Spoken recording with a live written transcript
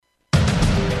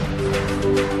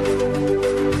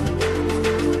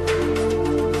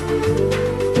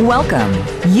Welcome.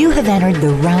 You have entered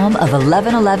the realm of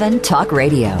 1111 Talk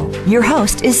Radio. Your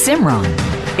host is Simran.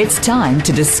 It's time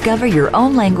to discover your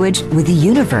own language with the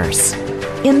universe.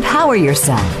 Empower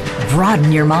yourself,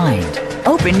 broaden your mind,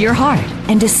 open your heart,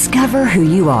 and discover who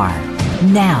you are.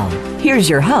 Now, here's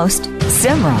your host,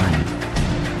 Simran.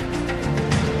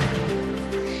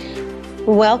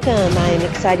 Welcome. I am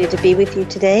excited to be with you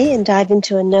today and dive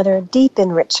into another deep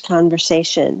and rich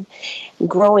conversation.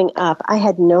 Growing up, I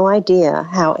had no idea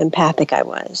how empathic I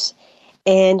was,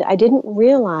 and I didn't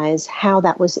realize how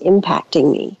that was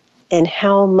impacting me and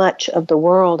how much of the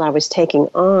world I was taking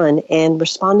on and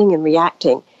responding and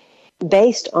reacting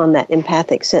based on that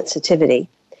empathic sensitivity.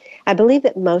 I believe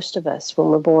that most of us, when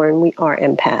we're born, we are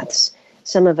empaths.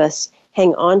 Some of us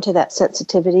hang on to that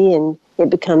sensitivity and it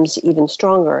becomes even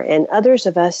stronger, and others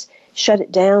of us shut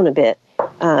it down a bit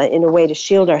in a way to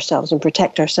shield ourselves and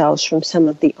protect ourselves from some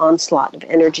of the onslaught of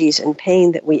energies and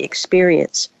pain that we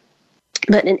experience.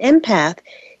 But an empath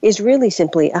is really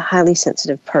simply a highly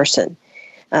sensitive person,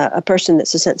 a person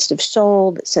that's a sensitive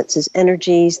soul, that senses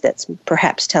energies, that's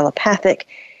perhaps telepathic,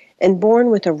 and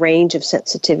born with a range of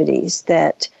sensitivities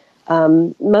that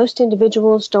most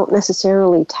individuals don't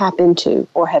necessarily tap into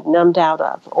or have numbed out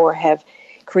of or have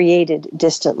created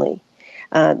distantly.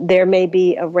 There may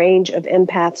be a range of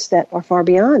empaths that are far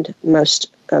beyond most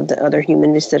of the other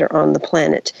humans that are on the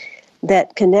planet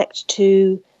that connect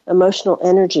to emotional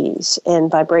energies and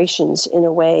vibrations in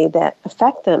a way that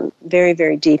affect them very,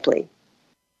 very deeply.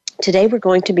 Today we're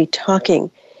going to be talking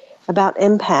about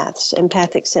empaths,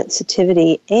 empathic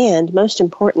sensitivity, and most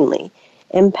importantly,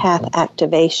 empath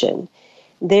activation.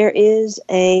 There is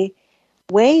a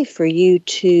way for you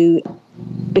to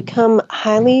become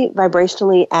highly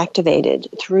vibrationally activated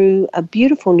through a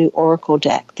beautiful new oracle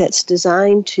deck that's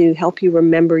designed to help you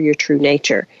remember your true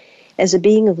nature as a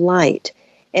being of light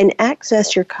and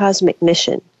access your cosmic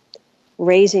mission,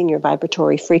 raising your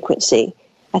vibratory frequency.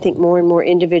 I think more and more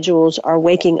individuals are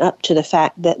waking up to the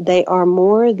fact that they are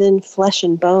more than flesh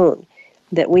and bone,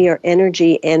 that we are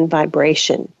energy and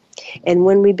vibration. And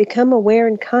when we become aware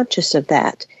and conscious of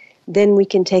that, then we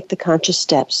can take the conscious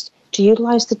steps to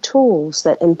utilize the tools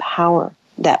that empower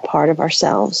that part of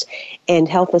ourselves and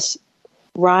help us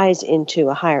rise into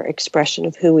a higher expression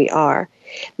of who we are.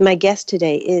 My guest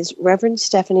today is Reverend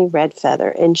Stephanie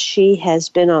Redfeather, and she has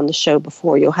been on the show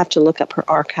before. You'll have to look up her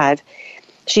archive.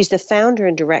 She's the founder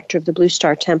and director of the Blue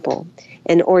Star Temple,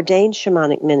 an ordained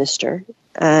shamanic minister.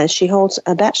 She holds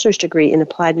a bachelor's degree in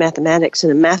applied mathematics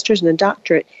and a master's and a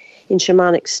doctorate in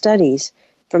shamanic studies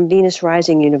from Venus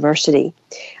Rising University.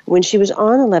 When she was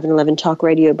on 1111 Talk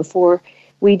Radio before,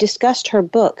 we discussed her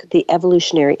book, The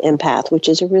Evolutionary Empath, which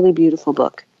is a really beautiful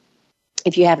book.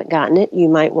 If you haven't gotten it, you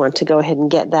might want to go ahead and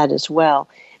get that as well.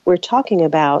 We're talking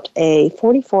about a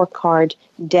 44-card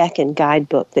deck and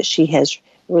guidebook that she has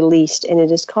released, and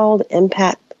it is called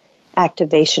Empath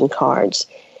Activation Cards,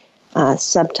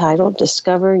 subtitled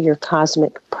Discover Your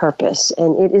Cosmic Purpose.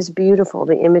 And it is beautiful.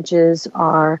 The images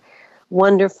are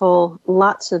wonderful,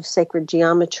 lots of sacred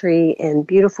geometry and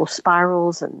beautiful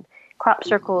spirals and crop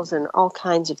circles and all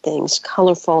kinds of things,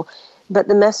 colorful. But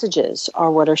the messages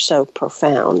are what are so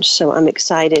profound. So I'm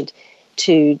excited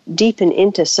to deepen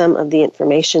into some of the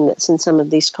information that's in some of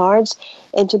these cards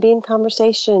and to be in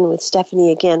conversation with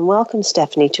Stephanie again. Welcome,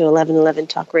 Stephanie, to 1111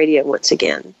 Talk Radio once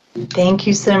again. Thank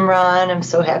you, Simran. I'm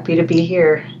so happy to be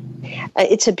here.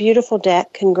 It's a beautiful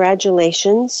deck.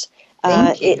 Congratulations.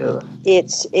 Thank you.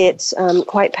 It's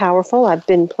quite powerful. I've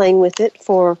been playing with it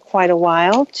for quite a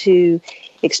while to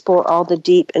explore all the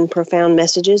deep and profound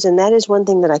messages. And that is one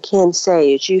thing that I can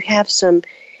say is you have some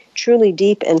truly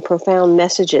deep and profound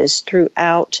messages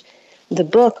throughout the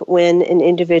book when an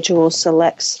individual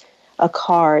selects a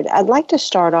card. I'd like to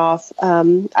start off,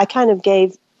 I kind of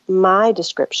gave my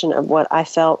description of what I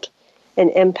felt an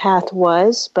empath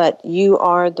was, but you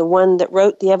are the one that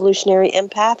wrote The Evolutionary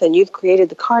Empath, and you've created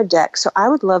the card deck. So I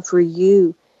would love for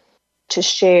you to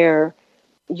share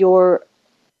your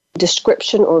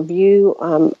description or view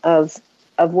of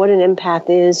what an empath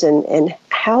is and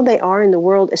how they are in the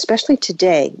world, especially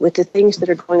today, with the things that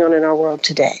are going on in our world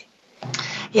today.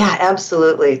 Yeah,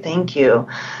 absolutely. Thank you.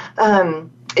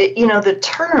 The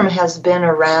term has been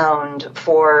around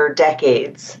for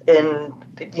decades in,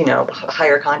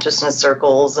 higher consciousness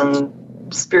circles and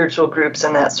spiritual groups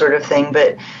and that sort of thing.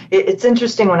 But it's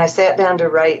interesting, when I sat down to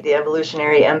write The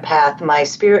Evolutionary Empath, my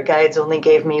spirit guides only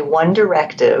gave me one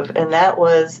directive, and that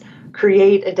was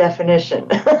create a definition.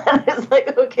 I was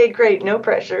like, okay, great, no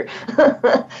pressure.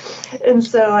 And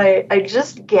so I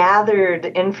just gathered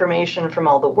information from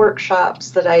all the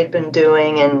workshops that I had been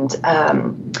doing,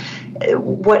 and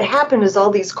what happened is all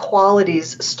these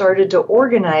qualities started to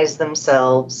organize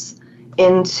themselves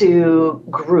into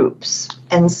groups.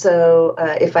 And so,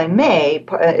 if I may,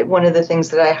 one of the things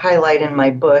that I highlight in my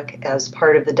book as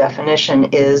part of the definition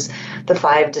is the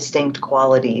 5 distinct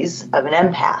qualities of an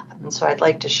empath. And so I'd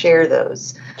like to share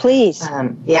those. Please.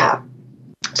 Yeah.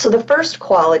 So the first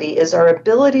quality is our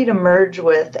ability to merge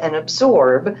with and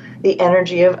absorb the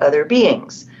energy of other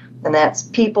beings. And that's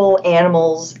people,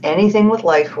 animals, anything with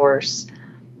life force,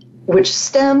 which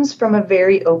stems from a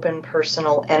very open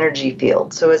personal energy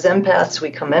field. So as empaths, we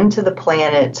come into the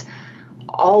planet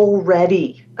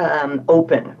already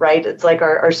open, right? It's like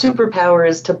our superpower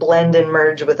is to blend and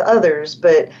merge with others,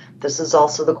 but this is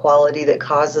also the quality that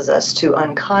causes us to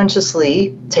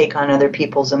unconsciously take on other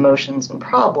people's emotions and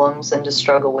problems and to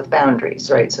struggle with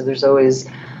boundaries, right? So there's always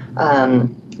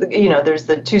there's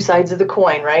the two sides of the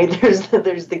coin, right? There's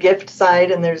the gift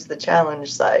side and there's the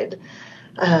challenge side.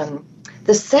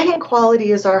 The second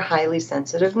quality is our highly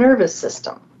sensitive nervous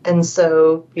system. And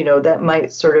so, that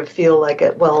might sort of feel like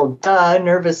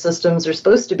nervous systems are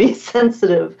supposed to be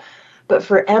sensitive. But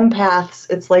for empaths,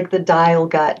 it's like the dial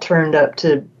got turned up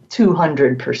to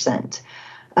 200%.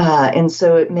 And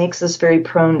so it makes us very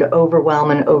prone to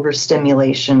overwhelm and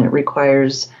overstimulation. It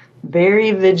requires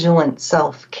very vigilant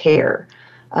self-care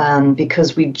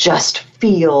because we just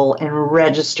feel and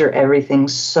register everything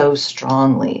so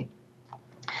strongly.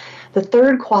 The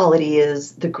third quality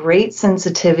is the great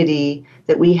sensitivity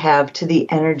that we have to the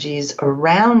energies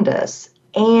around us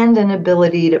and an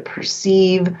ability to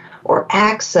perceive or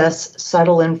access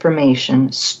subtle information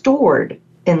stored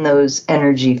in those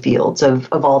energy fields of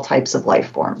all types of life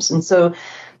forms. And so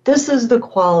this is the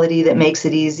quality that makes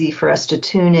it easy for us to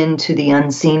tune into the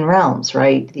unseen realms,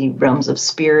 right? The realms of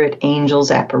spirit, angels,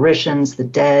 apparitions, the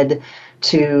dead,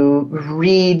 to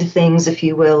read things, if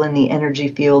you will, in the energy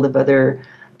field of other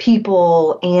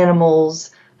people, animals,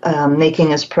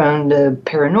 making us prone to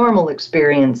paranormal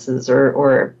experiences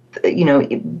or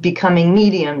becoming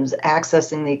mediums,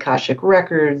 accessing the Akashic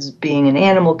records, being an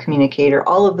animal communicator.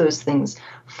 All of those things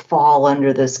fall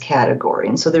under this category.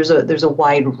 And so there's a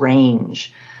wide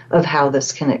range of how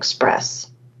this can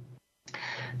express.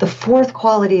 The fourth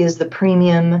quality is the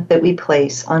premium that we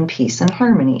place on peace and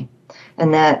harmony.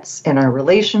 And that's in our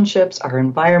relationships, our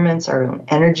environments, our own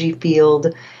energy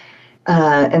field.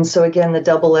 And so again, the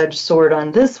double-edged sword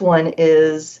on this one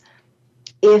is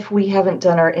if we haven't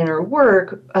done our inner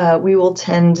work, we will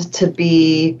tend to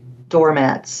be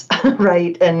doormats,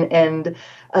 right? And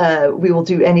we will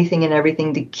do anything and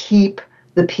everything to keep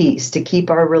the peace, to keep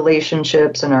our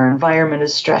relationships and our environment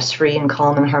as stress-free and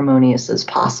calm and harmonious as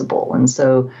possible. And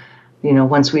so,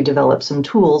 once we develop some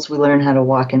tools, we learn how to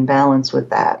walk in balance with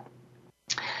that.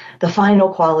 The final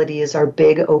quality is our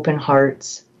big open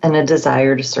hearts and a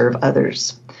desire to serve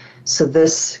others. So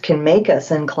this can make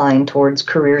us inclined towards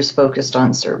careers focused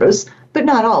on service, but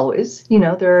not always.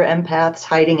 There are empaths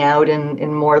hiding out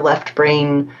in more left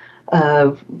brain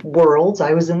worlds.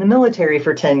 I was in the military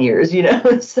for 10 years,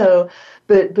 so,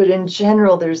 but in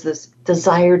general, there's this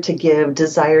desire to give,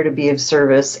 desire to be of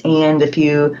service. And if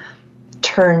you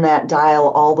turn that dial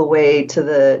all the way to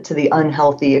the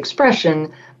unhealthy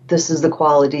expression, this is the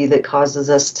quality that causes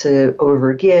us to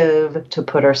overgive, to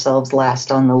put ourselves last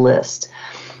on the list.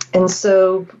 And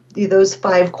so those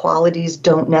 5 qualities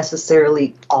don't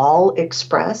necessarily all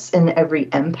express in every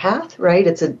empath, right?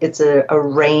 It's a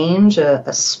range,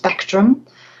 a spectrum.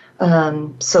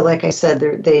 So like I said,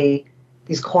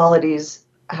 these qualities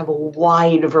have a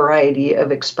wide variety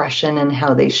of expression and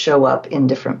how they show up in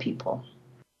different people.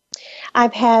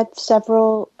 I've had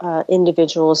several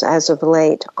individuals as of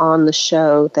late on the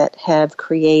show that have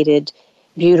created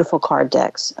beautiful card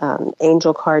decks,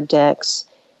 angel card decks,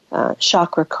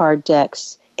 chakra card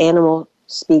decks, animal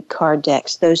speak card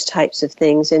decks, those types of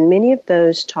things. And many of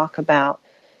those talk about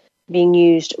being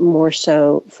used more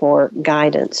so for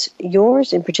guidance.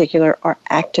 Yours in particular are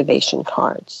activation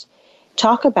cards.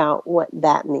 Talk about what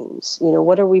that means.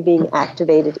 What are we being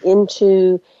activated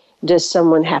into? Does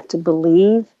someone have to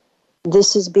believe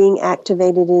this is being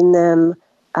activated in them?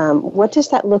 What does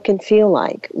that look and feel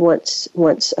like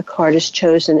once a card is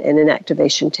chosen and an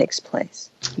activation takes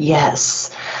place?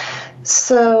 Yes.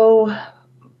 So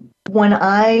when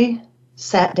I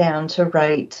sat down to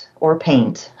write or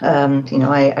paint,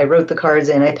 I wrote the cards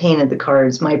and I painted the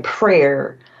cards. My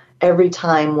prayer every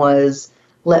time was,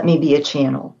 let me be a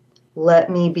channel. Let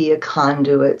me be a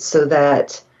conduit so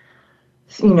that,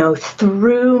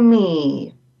 through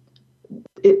me,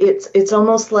 it's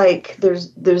almost like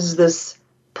there's this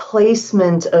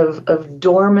placement of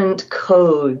dormant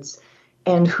codes,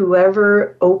 and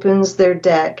whoever opens their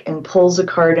deck and pulls a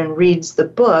card and reads the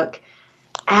book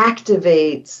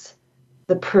activates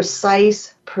the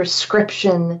precise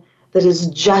prescription that is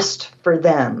just for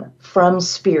them from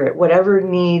spirit, whatever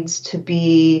needs to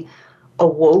be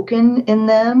awoken in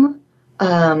them,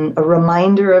 a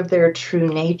reminder of their true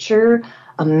nature,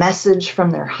 a message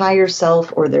from their higher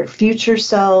self or their future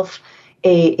self,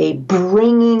 a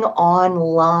bringing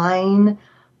online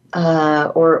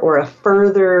or a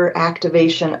further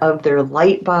activation of their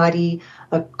light body,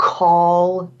 a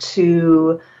call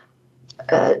to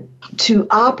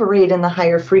operate in the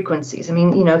higher frequencies. I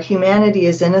mean, humanity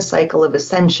is in a cycle of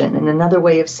ascension, and another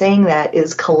way of saying that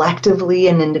is collectively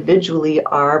and individually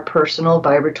our personal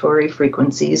vibratory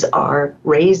frequencies are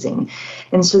raising.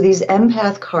 And so these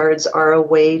empath cards are a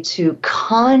way to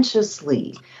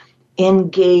consciously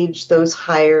engage those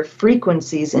higher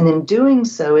frequencies, and in doing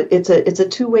so, it's a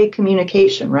two-way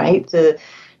communication, right? The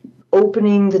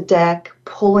opening the deck,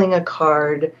 pulling a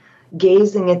card,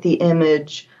 gazing at the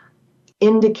image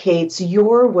indicates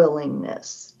your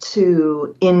willingness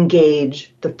to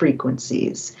engage the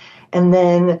frequencies. And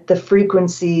then the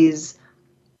frequencies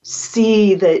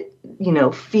see that,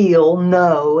 feel,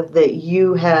 know that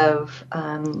you have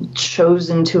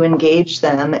chosen to engage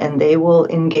them, and they will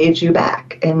engage you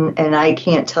back. And I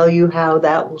can't tell you how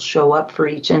that will show up for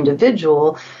each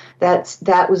individual.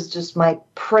 That was just my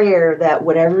prayer, that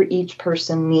whatever each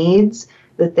person needs,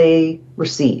 that they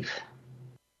receive.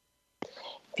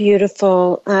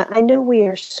 Beautiful. I know we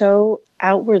are so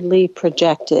outwardly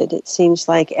projected. It seems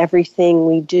like everything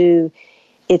we do,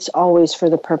 it's always for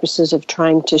the purposes of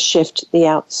trying to shift the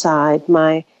outside.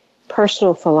 My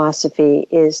personal philosophy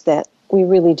is that we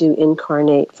really do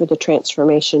incarnate for the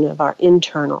transformation of our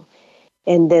internal,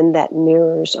 and then that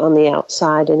mirrors on the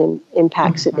outside and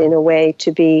impacts it in a way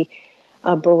to be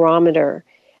a barometer.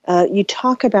 You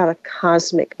talk about a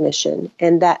cosmic mission,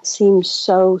 and that seems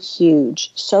so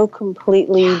huge, so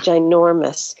completely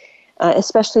ginormous,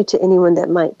 especially to anyone that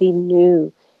might be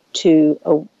new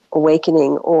to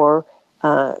awakening or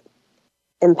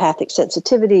empathic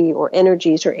sensitivity or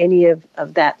energies or any of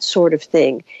that sort of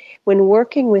thing. When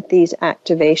working with these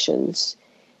activations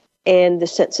and the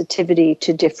sensitivity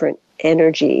to different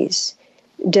energies,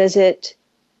 does it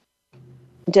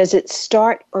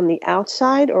start on the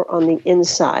outside or on the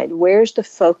inside? Where's the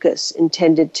focus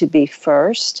intended to be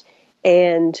first?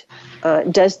 And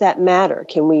does that matter?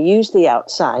 Can we use the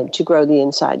outside to grow the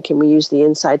inside? Can we use the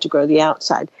inside to grow the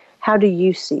outside? How do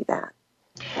you see that?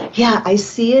 Yeah, I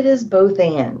see it as both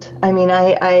and. I mean,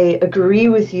 I agree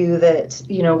with you that,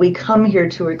 we come here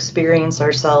to experience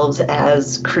ourselves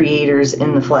as creators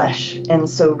in the flesh. And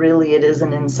so really it is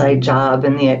an inside job,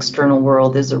 and the external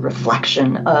world is a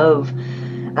reflection of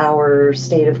our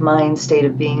state of mind, state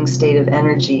of being, state of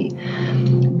energy.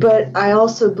 But I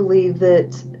also believe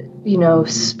that,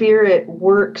 spirit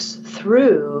works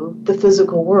through the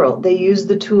physical world. They use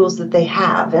the tools that they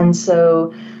have. And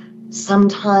so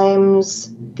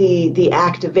sometimes the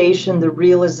activation, the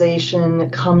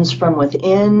realization comes from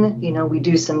within. We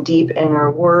do some deep inner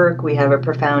work. We have a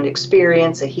profound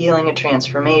experience, a healing, a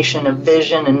transformation, a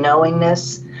vision, a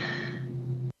knowingness.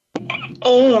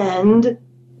 And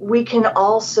we can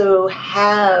also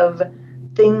have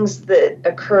things that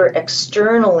occur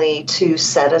externally to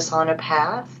set us on a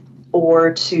path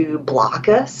or to block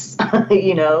us.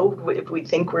 If we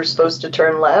think we're supposed to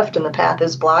turn left and the path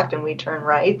is blocked and we turn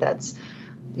right, that's,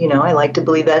 I like to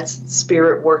believe that's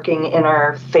spirit working in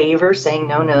our favor, saying,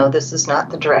 no, this is not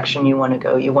the direction you want to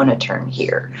go. You want to turn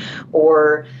here.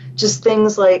 Or just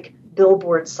things like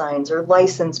billboard signs or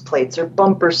license plates or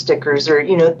bumper stickers or,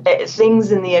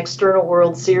 things in the external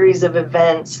world, series of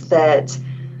events that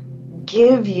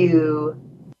give you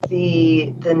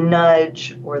the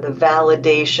nudge or the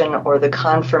validation or the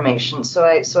confirmation. So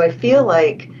I feel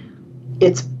like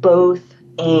it's both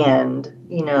and,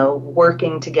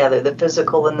 working together, the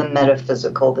physical and the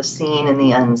metaphysical, the seen and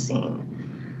the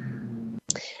unseen.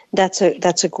 That's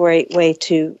a great way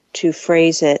to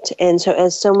phrase it. And so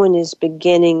as someone is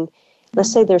beginning,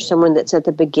 let's say there's someone that's at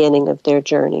the beginning of their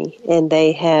journey and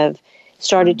they have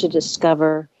started to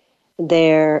discover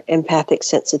their empathic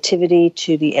sensitivity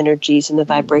to the energies and the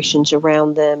vibrations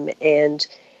around them, and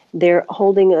they're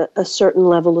holding a certain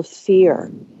level of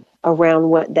fear around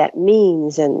what that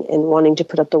means and wanting to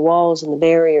put up the walls and the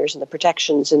barriers and the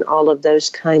protections and all of those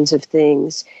kinds of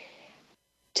things.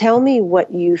 Tell me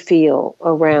what you feel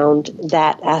around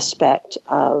that aspect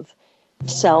of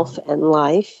self and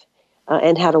life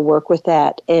and how to work with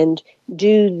that. And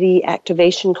do the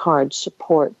activation cards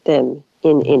support them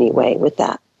in any way with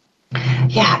that?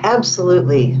 Yeah,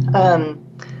 absolutely.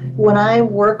 When I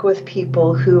work with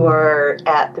people who are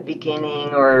at the beginning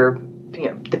or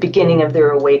the beginning of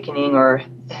their awakening or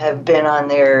have been on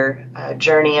their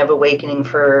journey of awakening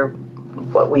for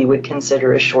what we would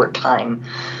consider a short time,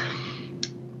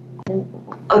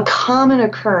 a common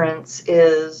occurrence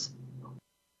is,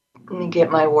 let me get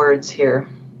my words here,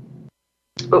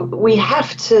 we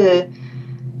have to,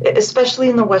 especially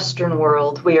in the Western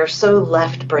world, we are so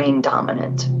left brain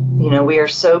dominant. We are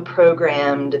so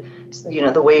programmed,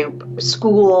 the way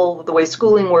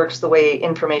schooling works, the way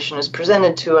information is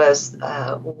presented to us,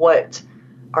 what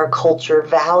our culture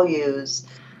values.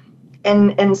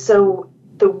 And so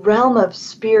the realm of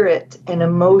spirit and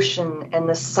emotion and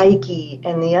the psyche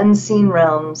and the unseen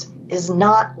realms is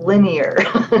not linear.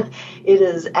 It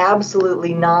is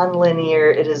absolutely non-linear.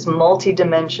 It is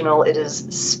multidimensional. It is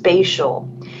spatial.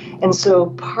 And so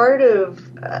part of,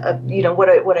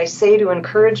 what I say to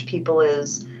encourage people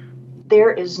is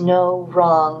there is no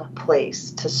wrong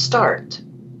place to start.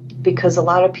 Because a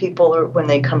lot of people, when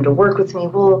they come to work with me,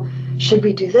 well, should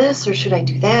we do this or should I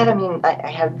do that? I mean, I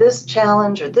have this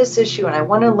challenge or this issue and I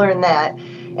want to learn that.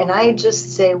 And I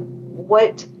just say,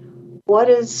 what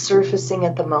is surfacing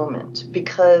at the moment?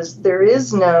 Because there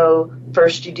is no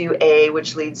first you do A,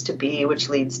 which leads to B, which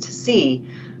leads to C.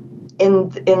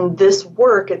 In this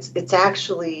work, it's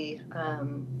actually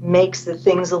makes the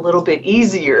things a little bit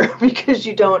easier because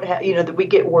you don't have, that we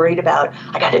get worried about,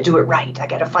 I got to do it right. I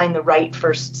got to find the right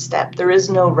first step. There is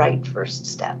no right first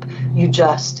step. You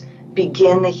just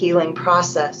begin the healing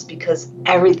process because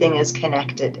everything is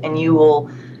connected, and you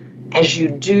will, as you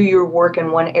do your work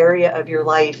in one area of your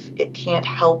life, it can't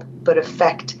help but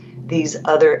affect these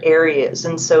other areas.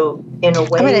 And so in a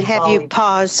way, I'm going to have you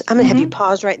pause. I'm going to have you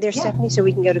pause right there, Yeah. Stephanie, so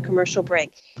we can go to commercial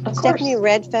break. Stephanie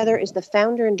Redfeather is the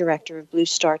founder and director of Blue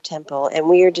Star Temple, and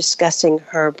we are discussing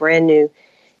her brand new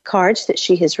cards that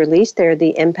she has released. They're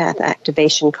the Empath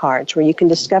activation cards, where you can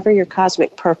discover your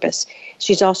cosmic purpose.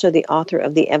 She's also the author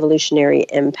of the Evolutionary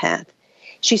Empath.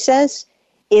 She says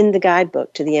in the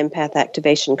guidebook to the Empath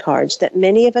activation cards that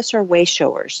many of us are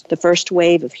way-showers, the first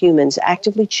wave of humans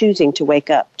actively choosing to wake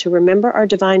up, to remember our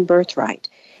divine birthright.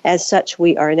 As such,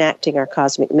 we are enacting our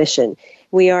cosmic mission.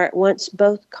 We are at once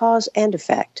both cause and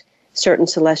effect. Certain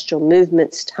celestial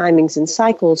movements, timings, and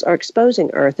cycles are exposing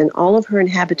Earth and all of her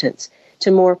inhabitants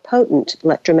to more potent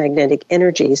electromagnetic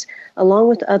energies, along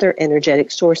with other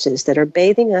energetic sources that are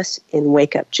bathing us in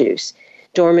wake-up juice.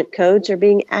 Dormant codes are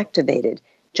being activated.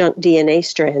 Junk DNA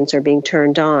strands are being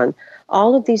turned on.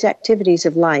 All of these activities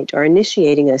of light are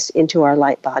initiating us into our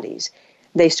light bodies.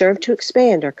 They serve to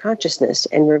expand our consciousness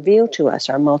and reveal to us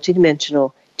our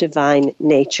multidimensional divine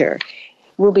nature.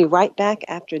 We'll be right back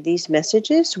after these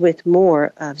messages with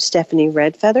more of Stephanie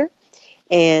Redfeather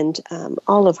and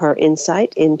all of her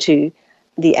insight into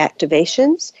the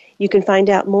activations. You can find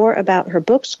out more about her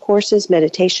books, courses,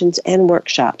 meditations, and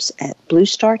workshops at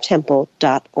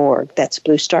bluestartemple.org. That's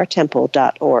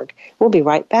bluestartemple.org. We'll be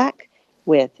right back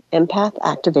with Empath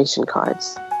activation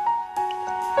cards.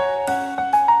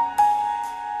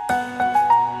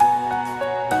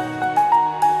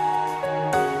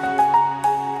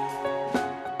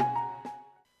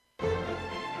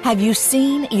 Have you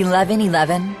seen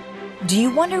 1111? Do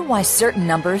you wonder why certain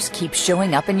numbers keep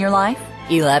showing up in your life?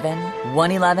 11,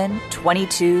 111,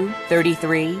 22,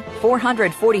 33,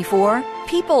 444.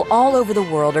 People all over the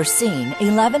world are seeing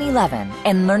 1111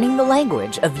 and learning the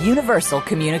language of universal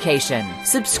communication.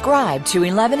 Subscribe to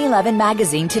 1111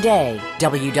 Magazine today.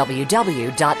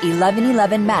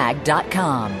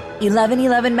 www.1111mag.com.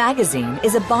 1111 Magazine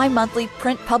is a bi-monthly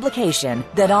print publication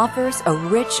that offers a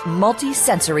rich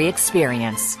multi-sensory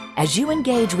experience. As you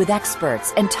engage with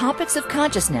experts and topics of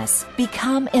consciousness,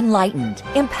 become enlightened,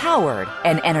 empowered,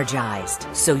 and energized,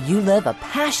 so you live a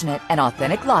passionate and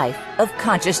authentic life of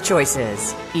conscious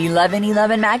choices.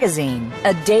 1111 Magazine,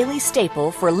 a daily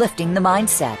staple for lifting the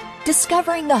mindset,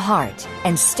 discovering the heart,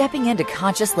 and stepping into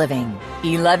conscious living.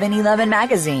 1111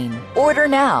 Magazine. Order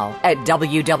now at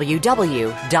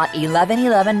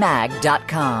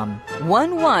www.1111mag.com.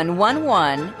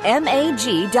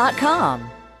 1111mag.com.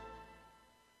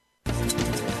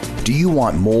 Do you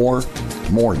want more?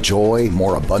 More joy,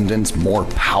 more abundance, more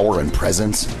power and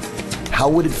presence? How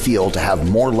would it feel to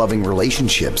have more loving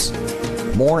relationships,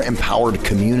 more empowered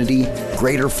community,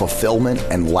 greater fulfillment,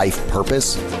 and life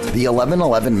purpose? The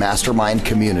 1111 Mastermind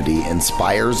community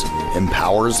inspires,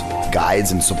 empowers,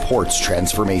 guides, and supports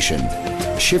transformation.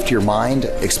 Shift your mind,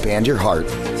 expand your heart,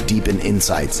 deepen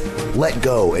insights, let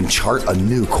go and chart a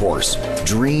new course,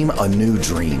 dream a new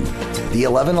dream. The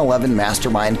 1111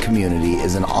 Mastermind Community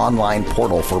is an online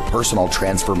portal for personal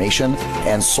transformation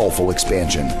and soulful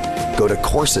expansion. Go to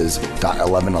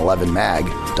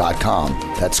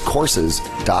courses.1111mag.com. That's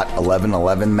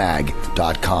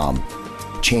courses.1111mag.com.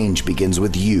 Change begins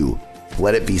with you.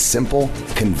 Let it be simple,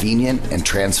 convenient, and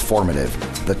transformative.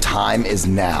 The time is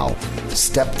now.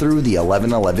 Step through the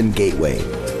 1111 gateway.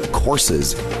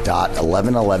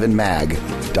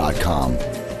 Courses.1111mag.com.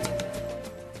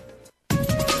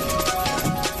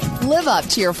 Live up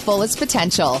to your fullest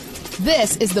potential.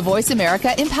 This is the Voice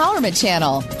America Empowerment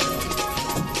Channel.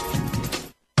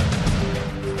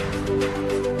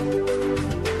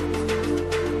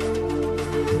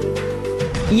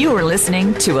 You are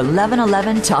listening to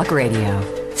 1111 Talk Radio.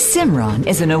 Simran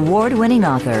is an award-winning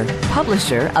author,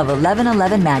 publisher of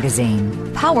 1111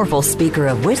 Magazine, powerful speaker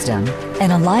of wisdom,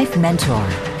 and a life mentor.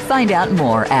 Find out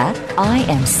more at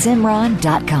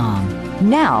IamSimran.com.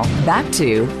 Now, back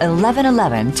to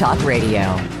 1111 Talk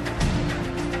Radio.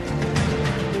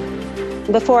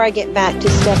 Before I get back to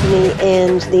Stephanie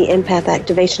and the Empath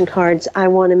activation cards, I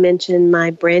want to mention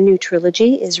my brand new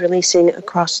trilogy is releasing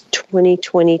across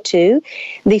 2022.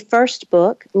 The first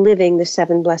book, Living the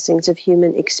 7 Blessings of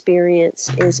Human Experience,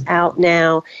 is out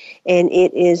now, and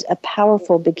it is a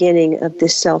powerful beginning of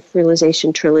this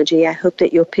self-realization trilogy. I hope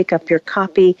that you'll pick up your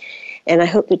copy, and I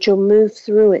hope that you'll move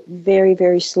through it very,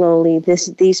 very slowly.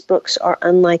 These books are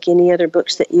unlike any other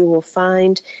books that you will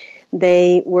find.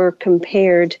 They were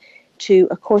compared to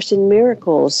A Course in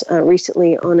Miracles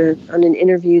recently on an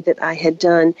interview that I had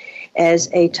done as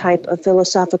a type of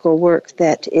philosophical work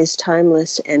that is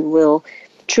timeless and will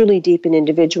truly deepen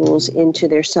individuals into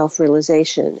their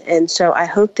self-realization. And so I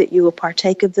hope that you will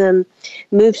partake of them,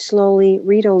 move slowly,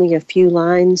 read only a few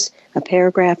lines, a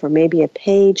paragraph, or maybe a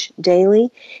page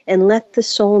daily, and let the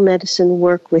soul medicine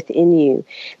work within you.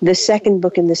 The second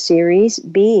book in the series,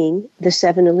 being The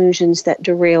 7 Illusions That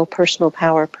Derail Personal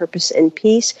Power, Purpose, and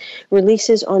Peace,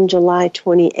 releases on July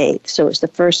 28th. So it's the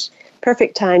first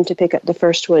perfect time to pick up the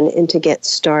first one and to get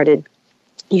started.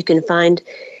 You can find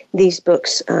these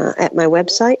books at my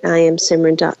website,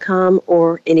 IamSimran.com,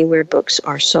 or anywhere books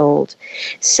are sold.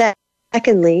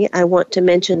 Secondly, I want to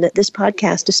mention that this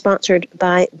podcast is sponsored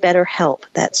by BetterHelp.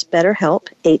 That's BetterHelp,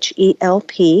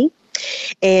 H-E-L-P.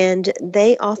 And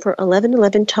they offer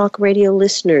 1111 Talk Radio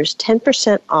listeners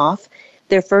 10% off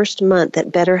their first month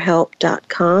at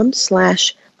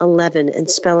betterhelp.com/11 and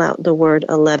spell out the word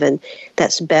 11.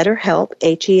 That's BetterHelp,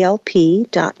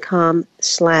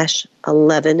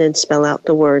 HELP.com/11 and spell out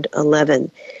the word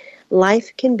 11.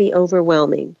 Life can be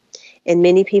overwhelming, and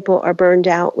many people are burned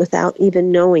out without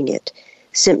even knowing it.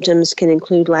 Symptoms can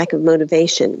include lack of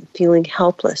motivation, feeling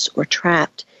helpless or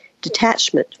trapped,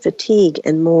 detachment, fatigue,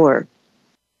 and more.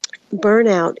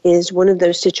 Burnout is one of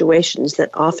those situations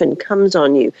that often comes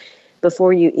on you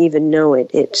before you even know it.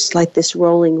 It's like this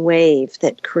rolling wave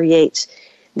that creates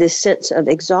this sense of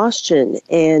exhaustion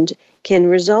and can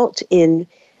result in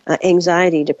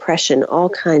anxiety, depression, all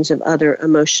kinds of other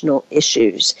emotional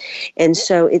issues. And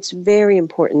so it's very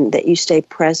important that you stay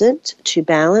present to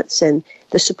balance and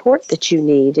the support that you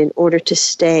need in order to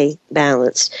stay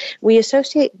balanced. We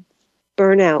associate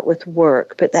burnout with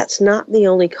work, but that's not the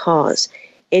only cause.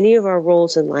 Any of our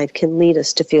roles in life can lead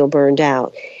us to feel burned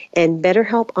out. And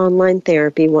BetterHelp Online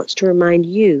Therapy wants to remind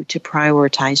you to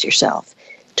prioritize yourself.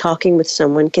 Talking with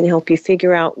someone can help you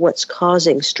figure out what's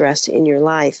causing stress in your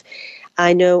life.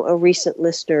 I know a recent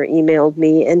listener emailed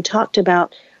me and talked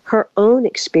about her own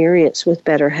experience with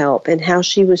BetterHelp and how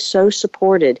she was so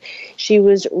supported. She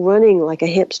was running like a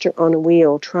hamster on a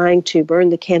wheel, trying to burn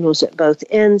the candles at both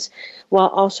ends while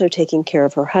also taking care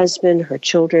of her husband, her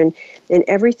children, and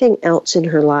everything else in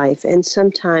her life. And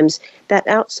sometimes that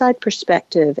outside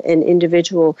perspective and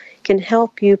individual can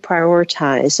help you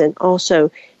prioritize and also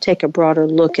take a broader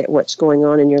look at what's going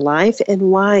on in your life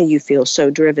and why you feel so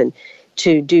driven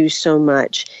to do so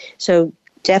much. So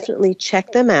definitely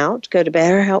check them out. Go to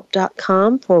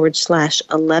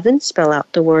betterhelp.com/11, spell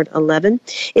out the word 11.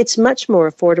 It's much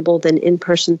more affordable than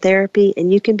in-person therapy,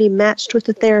 and you can be matched with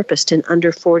a therapist in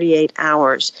under 48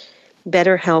 hours.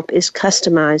 BetterHelp is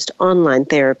customized online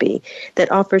therapy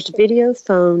that offers video,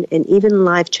 phone, and even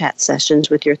live chat sessions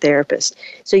with your therapist.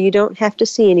 So you don't have to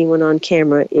see anyone on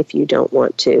camera if you don't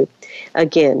want to.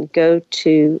 Again, go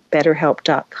to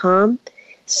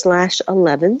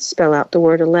betterhelp.com/11, spell out the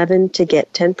word 11 to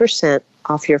get 10%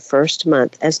 off your first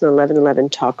month as an 1111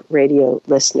 Talk Radio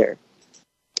listener.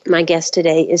 My guest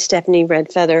today is Stephanie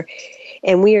Redfeather,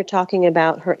 and we are talking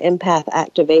about her Empath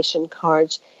activation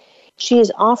cards. She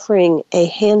is offering a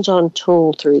hands-on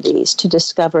tool through these to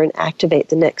discover and activate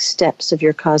the next steps of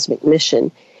your cosmic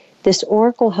mission. This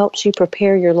oracle helps you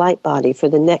prepare your light body for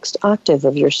the next octave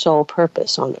of your soul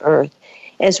purpose on Earth,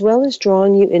 as well as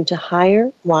drawing you into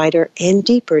higher, wider, and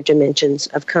deeper dimensions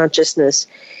of consciousness.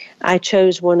 I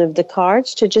chose one of the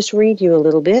cards to just read you a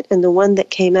little bit, and the one that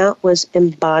came out was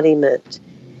embodiment.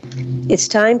 It's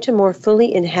time to more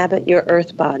fully inhabit your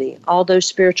earth body. Although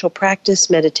spiritual practice,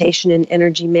 meditation, and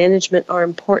energy management are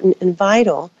important and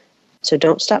vital, so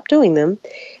don't stop doing them,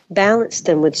 balance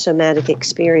them with somatic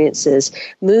experiences.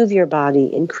 Move your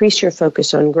body, increase your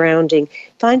focus on grounding,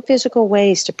 find physical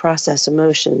ways to process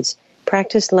emotions.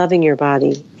 Practice loving your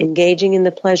body, engaging in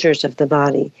the pleasures of the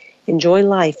body. Enjoy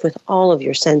life with all of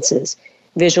your senses.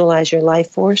 Visualize your life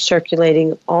force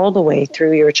circulating all the way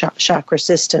through your chakra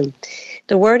system.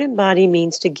 The word embody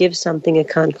means to give something a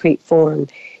concrete form,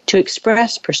 to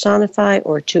express, personify,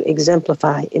 or to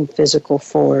exemplify in physical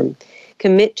form.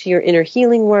 Commit to your inner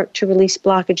healing work to release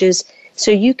blockages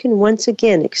so you can once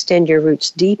again extend your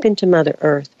roots deep into Mother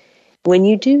Earth. When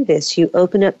you do this, you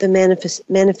open up the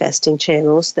manifesting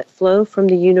channels that flow from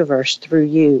the universe through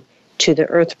you to the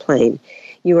earth plane.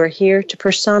 You are here to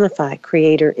personify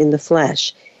Creator in the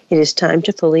flesh. It is time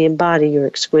to fully embody your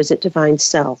exquisite divine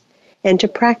self and to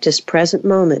practice present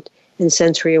moment and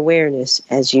sensory awareness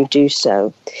as you do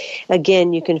so.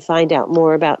 Again, you can find out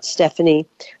more about Stephanie,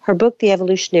 her book, The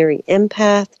Evolutionary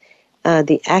Empath,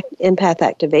 the Empath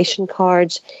Activation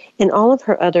Cards, and all of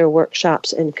her other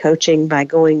workshops and coaching by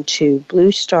going to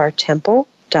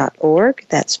bluestartemple.org.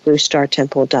 That's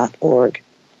bluestartemple.org.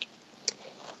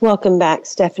 Welcome back,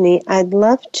 Stephanie. I'd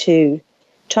love to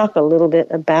talk a little bit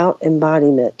about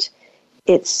embodiment.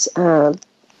 It's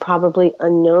probably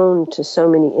unknown to so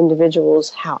many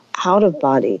individuals how out of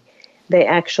body they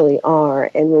actually are.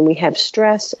 And when we have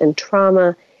stress and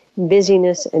trauma,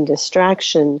 busyness and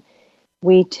distraction,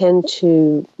 we tend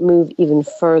to move even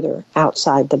further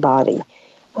outside the body.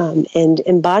 And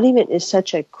embodiment is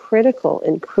such a critical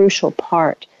and crucial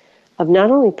part of not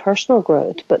only personal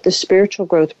growth, but the spiritual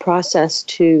growth process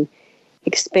to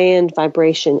expand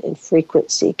vibration and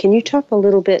frequency. Can you talk a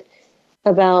little bit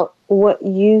about what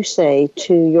you say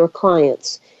to your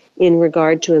clients in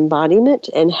regard to embodiment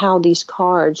and how these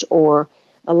cards or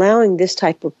allowing this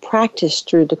type of practice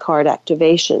through the card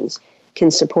activations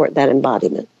can support that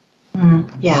embodiment?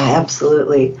 Yeah,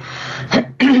 absolutely.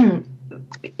 I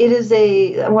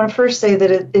want to first say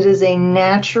that it is a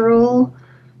natural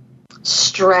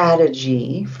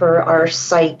strategy for our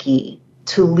psyche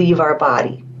to leave our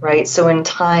body, right? So in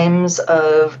times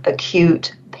of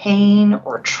acute pain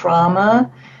or trauma,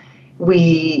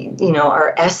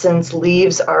 our essence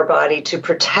leaves our body to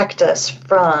protect us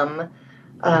from,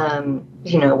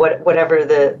 whatever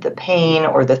the pain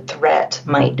or the threat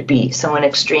might be. So an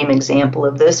extreme example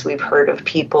of this, we've heard of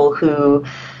people who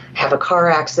have a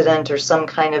car accident or some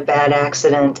kind of bad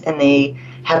accident and they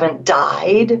haven't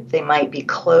died. They might be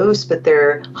close, but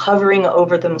they're hovering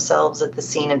over themselves at the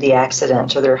scene of the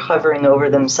accident, or they're hovering over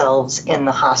themselves in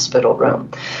the hospital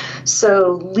room.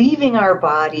 So leaving our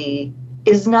body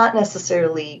is not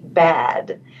necessarily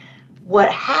bad. What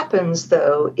happens,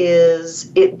 though,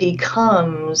 is it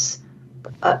becomes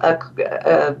a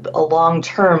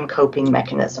long-term coping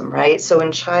mechanism, right? So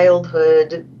in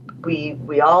childhood,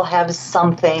 we all have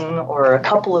something or a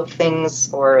couple of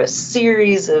things or a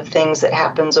series of things that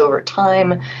happens over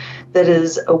time that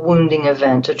is a wounding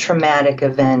event, a traumatic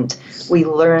event. We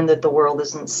learn that the world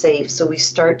isn't safe, so we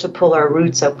start to pull our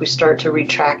roots up. We start to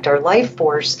retract our life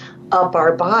force up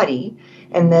our body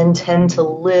and then tend to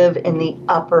live in the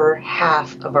upper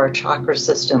half of our chakra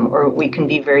system, or we can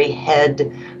be very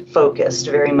head focused,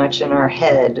 very much in our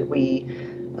head. We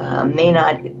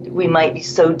might be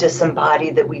so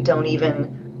disembodied that we don't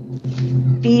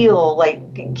even feel like,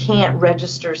 can't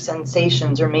register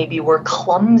sensations, or maybe we're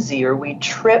clumsy, or we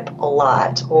trip a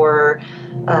lot, or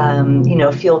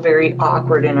feel very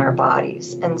awkward in our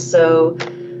bodies. And so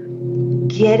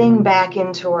getting back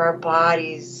into our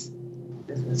bodies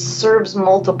serves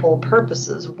multiple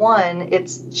purposes. One,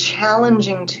 it's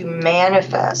challenging to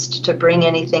manifest, to bring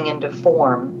anything into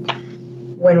form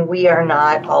when we are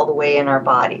not all the way in our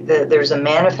body. There's a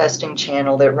manifesting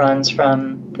channel that runs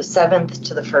from the 7th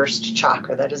to the 1st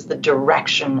chakra. That is the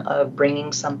direction of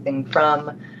bringing something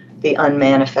from the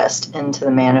unmanifest into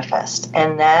the manifest.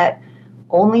 And that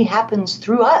only happens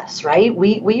through us, right?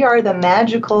 We are the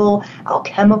magical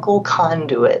alchemical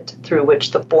conduit through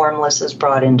which the formless is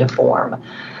brought into form.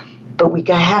 But we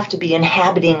have to be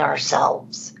inhabiting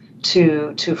ourselves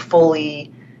to fully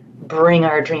bring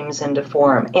our dreams into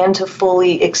form and to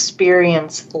fully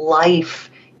experience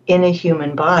life in a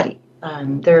human body,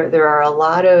 There are a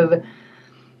lot of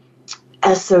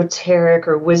esoteric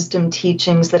or wisdom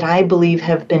teachings that I believe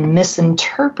have been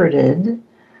misinterpreted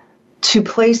to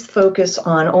place focus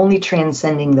on only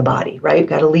transcending the body, right? We've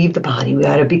got to leave the body. We've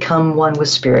got to become one with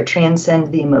spirit,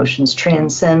 transcend the emotions,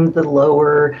 transcend the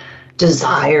lower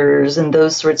desires and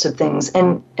those sorts of things.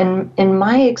 And in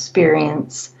my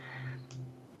experience,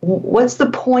 what's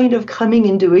the point of coming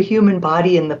into a human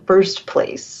body in the first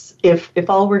place if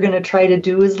all we're going to try to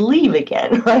do is leave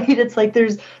again, right? It's like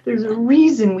there's a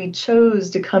reason we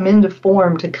chose to come into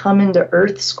form, to come into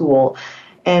earth school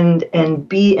and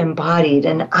be embodied.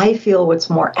 And I feel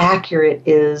what's more accurate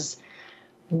is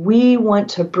we want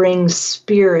to bring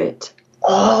spirit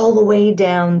all the way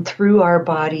down through our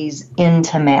bodies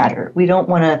into matter. We don't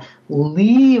want to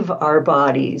leave our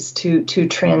bodies to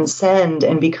transcend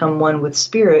and become one with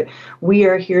spirit. We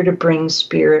are here to bring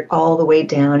spirit all the way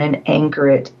down and anchor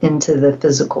it into the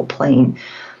physical plane.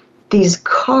 These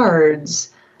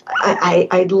cards,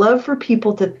 I'd love for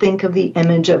people to think of the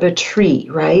image of a tree,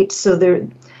 right? So they're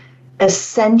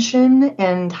ascension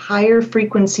and higher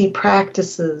frequency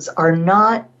practices are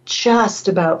not just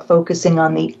about focusing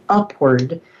on the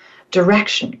upward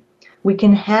direction. We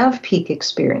can have peak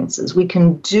experiences. We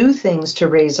can do things to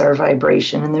raise our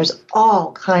vibration, and there's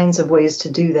all kinds of ways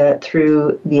to do that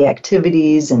through the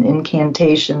activities and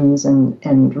incantations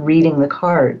and reading the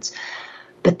cards.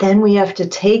 But then we have to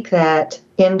take that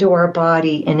into our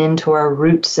body and into our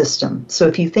root system. So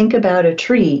if you think about a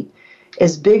tree,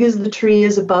 as big as the tree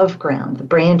is above ground, the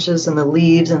branches and the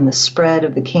leaves and the spread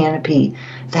of the canopy,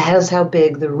 that is how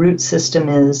big the root system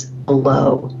is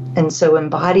below. And so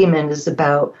embodiment is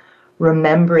about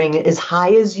remembering as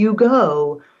high as you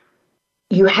go,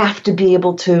 you have to be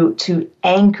able to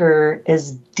anchor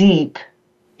as deep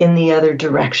in the other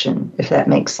direction, if that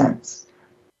makes sense.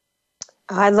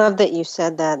 I love that you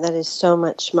said that. That is so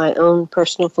much my own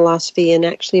personal philosophy, and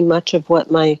actually much of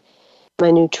what my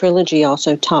new trilogy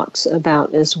also talks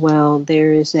about as well.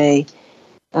 There is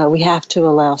we have to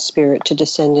allow spirit to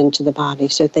descend into the body.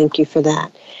 So thank you for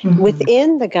that. Mm-hmm.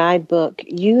 Within the guidebook,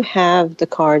 you have the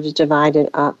cards divided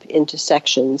up into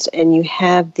sections, and you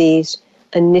have these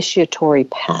initiatory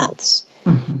paths.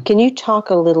 Mm-hmm. Can you talk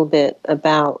a little bit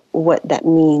about what that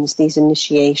means, these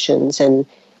initiations, and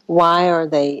why are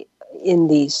they in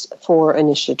these 4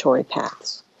 initiatory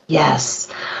paths?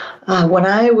 Yes. When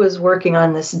I was working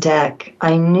on this deck,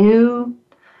 I knew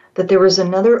that there was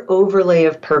another overlay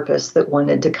of purpose that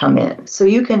wanted to come in. So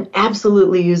you can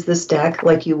absolutely use this deck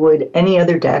like you would any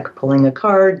other deck, pulling a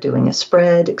card, doing a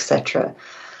spread, etc.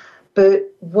 But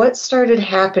what started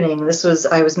happening,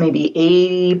 I was maybe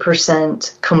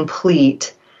 80%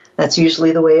 complete. That's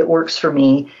usually the way it works for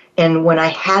me. And when I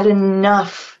had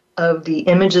enough of the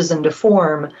images into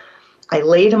form, I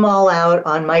laid them all out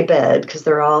on my bed because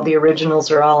the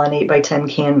originals are all on 8x10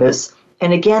 canvas.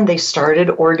 And again, they started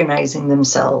organizing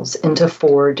themselves into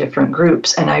 4 different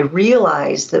groups. And I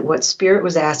realized that what Spirit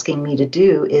was asking me to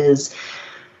do is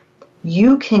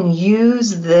you can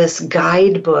use this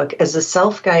guidebook as a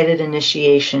self-guided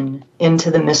initiation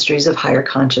into the mysteries of higher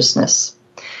consciousness.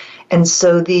 And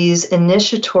so these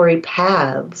initiatory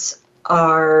paths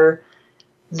are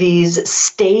these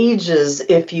stages,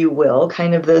 if you will,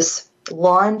 kind of this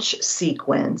launch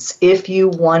sequence if you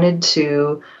wanted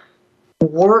to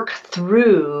work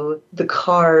through the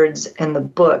cards and the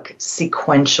book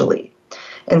sequentially.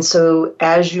 And so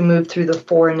as you move through the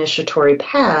 4 initiatory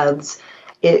paths,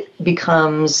 it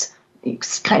becomes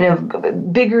kind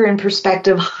of bigger in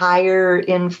perspective, higher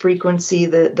in frequency.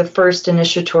 The first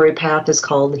initiatory path is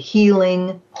called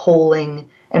healing, holing,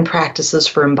 and practices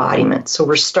for embodiment. So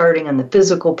we're starting on the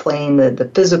physical plane,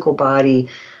 the physical body,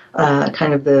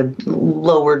 kind of the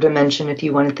lower dimension, if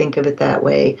you want to think of it that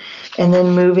way. And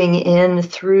then moving in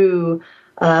through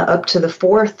up to the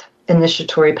 4th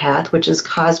initiatory path, which is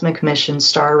cosmic mission,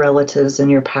 star relatives,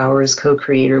 and your power as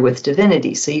co-creator with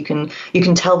divinity. So you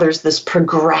can tell there's this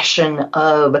progression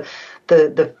of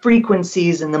the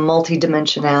frequencies and the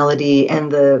multidimensionality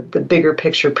and the bigger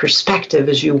picture perspective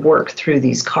as you work through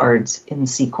these cards in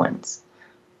sequence.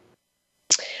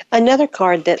 Another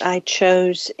card that I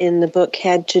chose in the book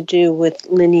had to do with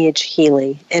lineage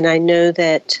healing. And I know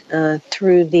that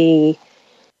through the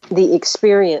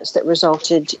experience that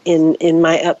resulted in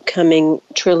my upcoming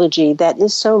trilogy, that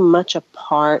is so much a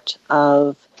part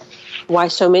of why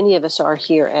so many of us are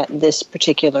here at this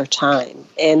particular time.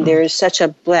 And there is such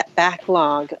a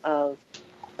backlog of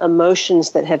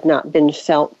emotions that have not been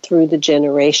felt through the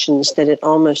generations that it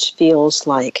almost feels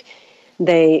like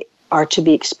they are to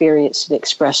be experienced and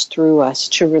expressed through us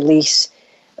to release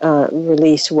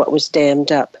what was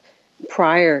dammed up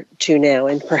prior to now,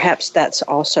 and perhaps that's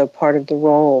also part of the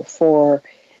role for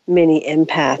many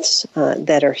empaths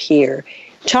that are here.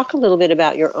 Talk a little bit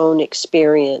about your own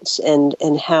experience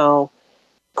and how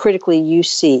critically you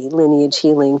see lineage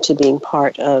healing to being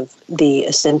part of the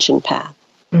ascension path.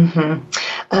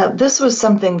 This was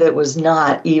something that was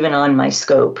not even on my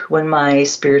scope when my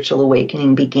spiritual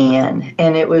awakening began.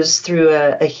 And it was through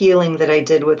a healing that I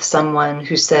did with someone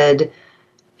who said,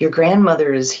 your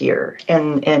grandmother is here.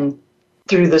 And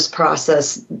through this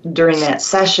process, during that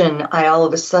session, I all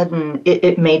of a sudden,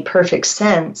 it made perfect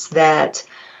sense that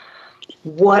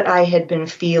what I had been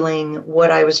feeling, what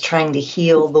I was trying to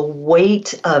heal, the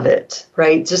weight of it,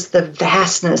 right? Just the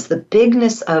vastness, the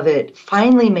bigness of it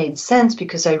finally made sense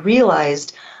because I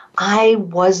realized I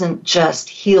wasn't just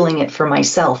healing it for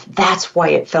myself. That's why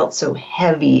it felt so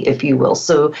heavy, if you will,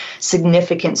 so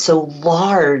significant, so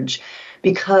large,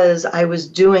 because I was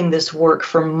doing this work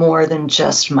for more than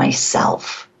just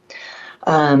myself.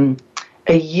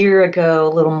 A year ago,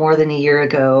 a little more than a year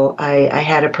ago, I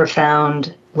had a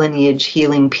profound lineage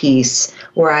healing piece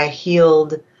where I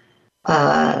healed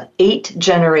 8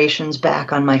 generations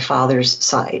back on my father's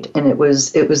side. And it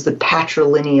was the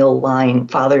patrilineal line,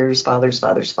 fathers,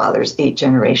 8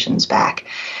 generations back.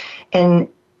 And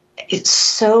it's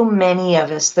so many of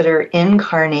us that are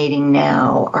incarnating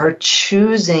now are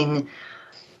choosing,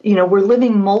 we're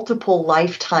living multiple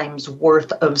lifetimes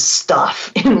worth of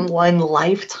stuff in one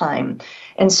lifetime.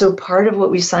 And so part of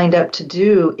what we signed up to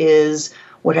do is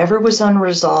whatever was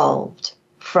unresolved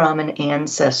from an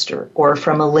ancestor or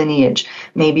from a lineage,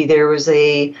 maybe there was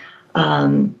a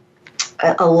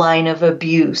line of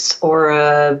abuse or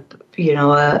a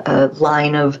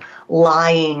line of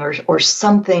lying or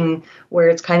something where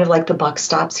it's kind of like the buck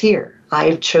stops here.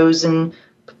 I've chosen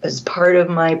as part of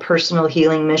my personal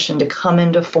healing mission to come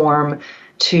into form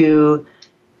to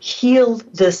heal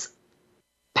this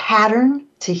pattern,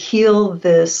 to heal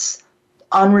this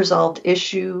unresolved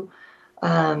issue.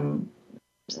 I've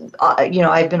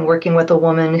been working with a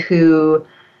woman who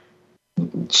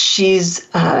she's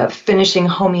finishing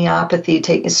homeopathy,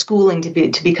 schooling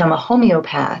to become a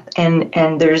homeopath,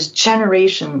 and there's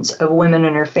generations of women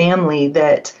in her family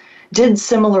that did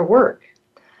similar work,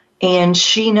 and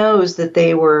she knows that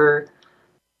they were,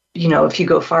 if you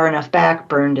go far enough back,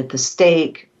 burned at the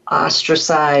stake,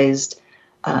 ostracized,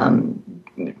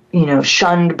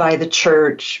 shunned by the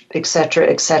church, et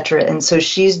cetera, and so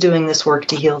she's doing this work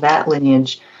to heal that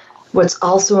lineage. What's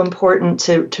also important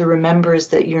to remember is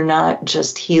that you're not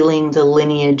just healing the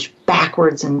lineage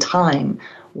backwards in time.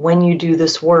 When you do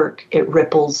this work, it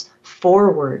ripples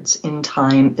forwards in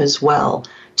time as well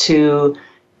to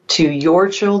your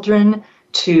children,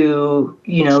 to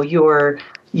your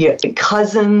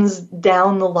cousins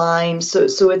down the line.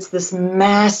 So it's this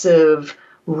massive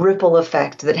ripple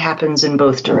effect that happens in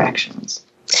both directions.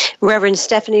 Reverend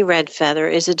Stephanie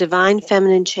Redfeather is a divine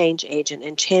feminine change agent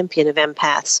and champion of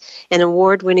empaths, an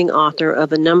award-winning author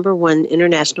of a #1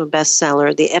 international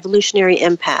bestseller, The Evolutionary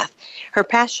Empath. Her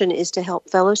passion is to help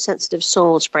fellow sensitive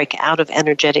souls break out of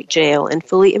energetic jail and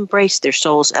fully embrace their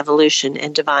soul's evolution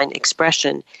and divine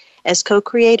expression as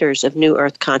co-creators of New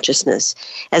Earth consciousness.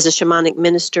 As a shamanic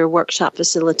minister, workshop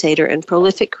facilitator, and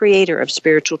prolific creator of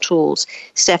spiritual tools,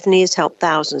 Stephanie has helped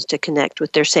thousands to connect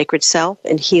with their sacred self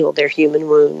and heal their human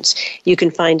wounds. You can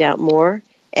find out more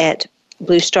at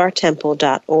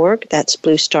bluestartemple.org. That's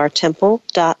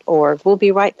bluestartemple.org. We'll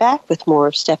be right back with more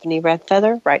of Stephanie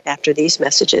Redfeather right after these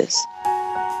messages.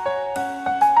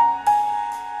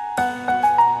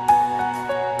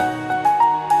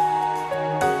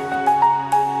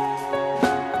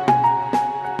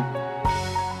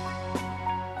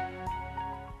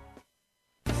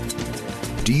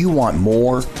 Do you want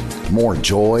more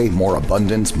joy, more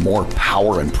abundance, more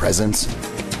power and presence?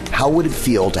 How would it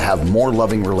feel to have more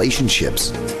loving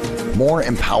relationships, more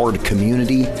empowered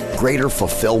community, greater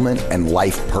fulfillment and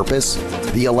life purpose?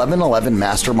 The 1111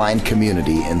 Mastermind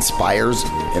community inspires,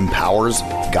 empowers,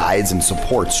 guides, and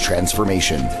supports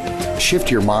transformation.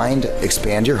 Shift your mind,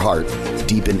 expand your heart,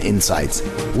 deepen insights,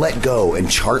 let go and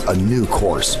chart a new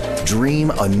course,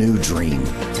 dream a new dream.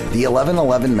 The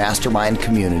 1111 Mastermind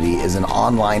community is an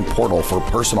online portal for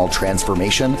personal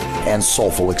transformation and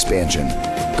soulful expansion.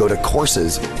 Go to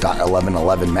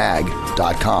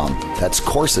courses.1111mag.com. That's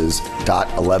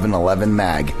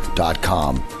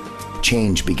courses.1111mag.com.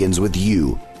 Change begins with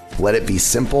you. Let it be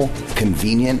simple,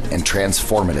 convenient, and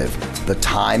transformative. The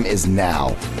time is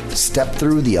now. Step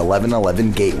through the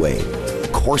 1111 gateway.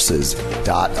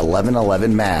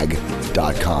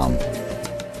 Courses.1111mag.com.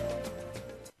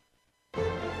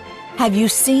 Have you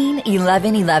seen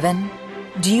 1111?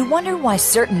 Do you wonder why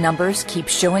certain numbers keep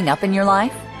showing up in your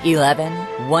life? 11,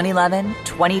 111,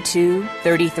 22,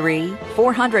 33,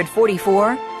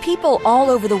 444. People all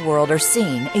over the world are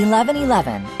seeing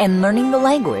 1111 and learning the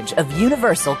language of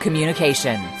universal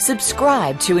communication.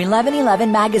 Subscribe to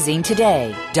 1111 Magazine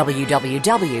today.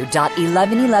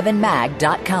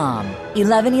 www.1111mag.com.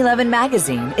 1111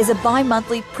 Magazine is a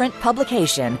bi-monthly print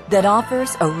publication that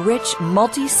offers a rich,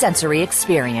 multi-sensory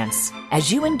experience.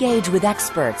 As you engage with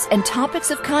experts and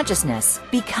topics of consciousness,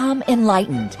 become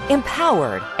enlightened,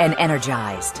 empowered, and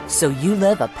energized, so you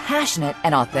live a passionate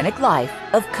and authentic life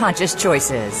of conscious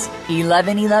choices.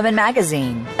 1111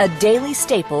 Magazine, a daily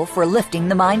staple for lifting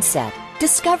the mindset,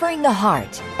 discovering the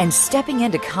heart, and stepping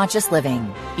into conscious living.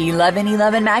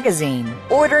 1111 Magazine.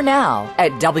 Order now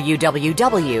at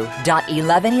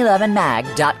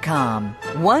www.1111mag.com.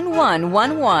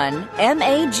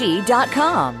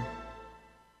 1111mag.com.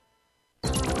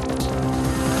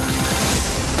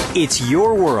 It's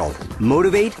your world.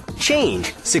 Motivate,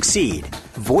 change, succeed.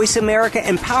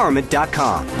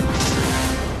 VoiceAmericaEmpowerment.com.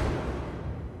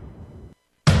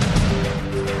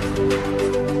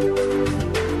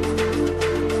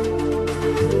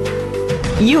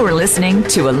 You are listening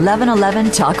to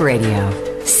 1111 Talk Radio.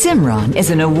 Simran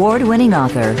is an award-winning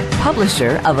author,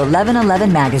 publisher of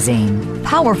 1111 Magazine,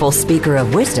 powerful speaker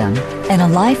of wisdom, and a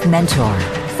life mentor.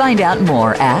 Find out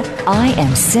more at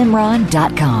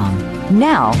IamSimran.com.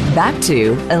 Now, back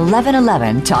to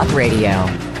 1111 Talk Radio.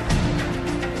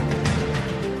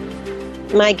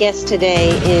 My guest today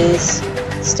is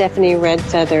Stephanie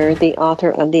Redfeather, the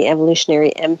author of The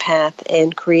Evolutionary Empath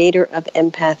and creator of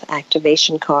Empath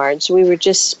activation cards. We were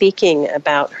just speaking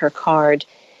about her card,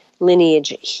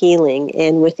 Lineage Healing,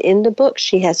 and within the book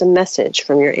she has a message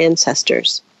from your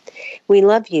ancestors. We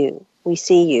love you, we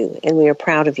see you, and we are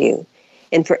proud of you.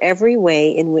 And for every way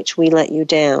in which we let you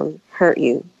down, hurt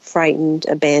you, frightened,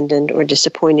 abandoned, or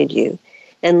disappointed you,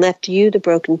 and left you the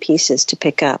broken pieces to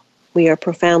pick up, we are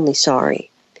profoundly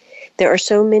sorry. There are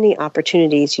so many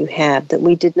opportunities you have that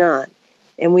we did not,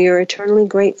 and we are eternally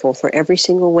grateful for every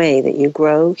single way that you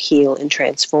grow, heal, and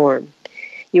transform.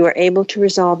 You are able to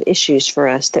resolve issues for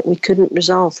us that we couldn't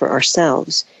resolve for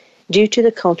ourselves due to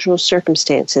the cultural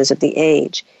circumstances of the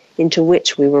age into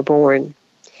which we were born.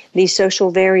 These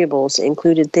social variables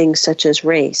included things such as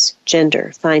race,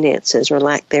 gender, finances, or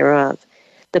lack thereof,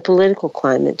 the political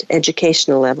climate,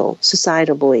 educational level,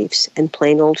 societal beliefs, and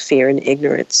plain old fear and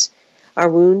ignorance. Our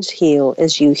wounds heal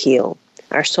as you heal.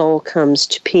 Our soul comes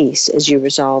to peace as you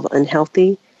resolve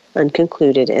unhealthy,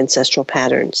 unconcluded ancestral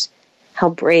patterns. How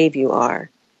brave you are.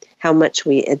 How much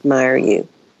we admire you.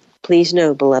 Please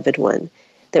know, beloved one,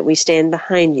 that we stand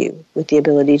behind you with the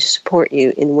ability to support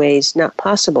you in ways not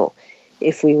possible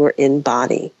if we were in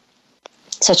body.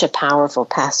 Such a powerful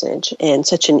passage and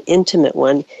such an intimate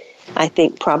one. I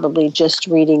think probably just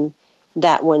reading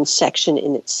that one section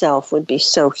in itself would be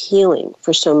so healing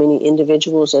for so many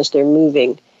individuals as they're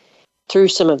moving through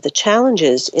some of the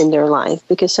challenges in their life,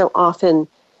 because so often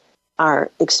our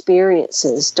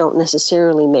experiences don't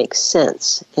necessarily make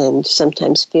sense and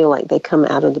sometimes feel like they come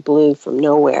out of the blue from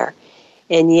nowhere.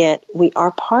 And yet we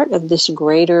are part of this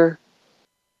greater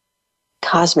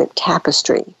cosmic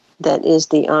tapestry that is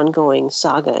the ongoing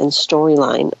saga and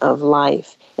storyline of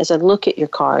life. As I look at your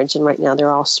cards, and right now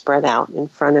they're all spread out in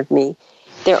front of me,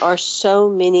 there are so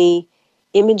many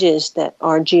images that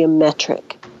are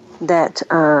geometric, that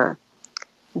are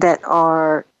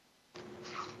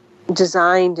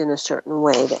designed in a certain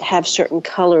way, that have certain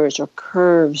colors or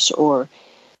curves or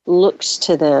looks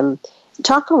to them.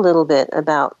 Talk a little bit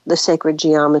about the sacred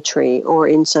geometry, or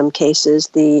in some cases,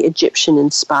 the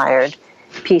Egyptian-inspired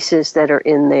pieces that are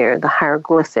in there, the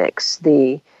hieroglyphics,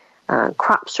 the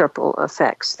crop circle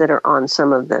effects that are on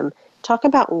some of them. Talk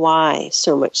about why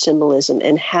so much symbolism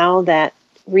and how that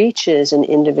reaches an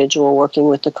individual working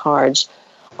with the cards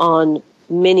on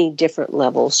many different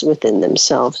levels within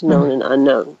themselves, known and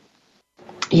unknown.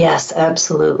 Yes,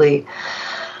 absolutely.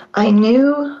 I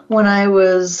knew when I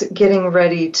was getting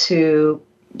ready to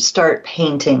start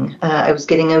painting, I was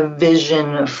getting a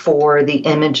vision for the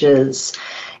images,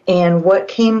 and what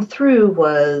came through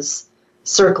was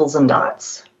circles and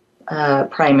dots,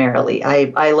 primarily.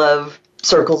 I love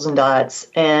circles and dots,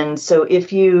 and so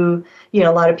if you a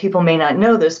lot of people may not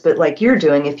know this, but like you're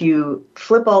doing, if you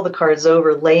flip all the cards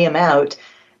over, lay them out,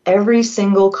 every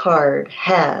single card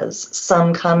has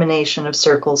some combination of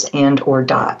circles and or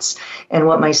dots. And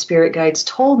what my spirit guides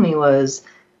told me was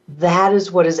that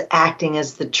is what is acting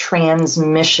as the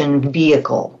transmission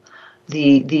vehicle,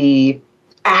 the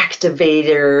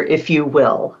activator, if you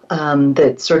will,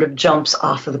 that sort of jumps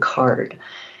off of the card.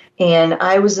 And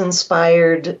I was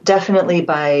inspired definitely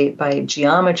by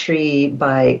geometry,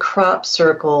 by crop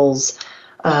circles,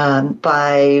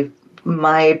 by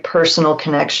my personal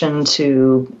connection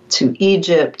to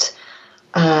Egypt.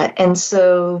 And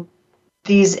so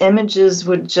these images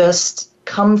would just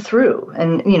come through.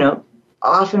 And,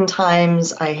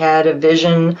 oftentimes I had a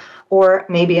vision, or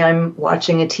maybe I'm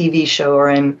watching a TV show,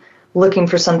 or I'm looking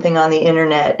for something on the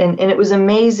internet. And it was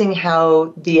amazing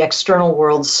how the external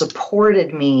world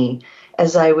supported me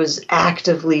as I was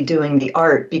actively doing the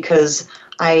art, because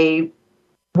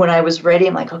when I was ready,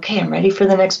 I'm like, okay, I'm ready for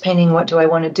the next painting. What do I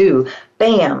want to do?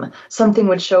 Bam, something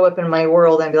would show up in my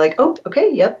world. I'd be like, oh,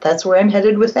 okay, yep, that's where I'm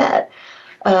headed with that.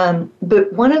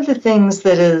 But one of the things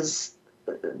that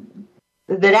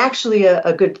actually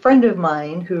a good friend of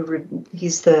mine,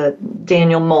 he's the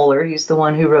Daniel Moeller, he's the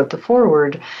one who wrote the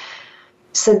foreword,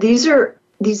 said these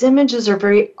images are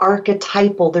very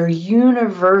archetypal. They're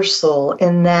universal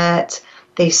in that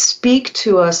they speak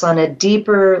to us on a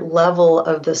deeper level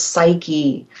of the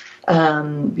psyche.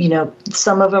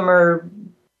 Some of them are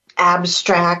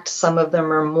abstract, some of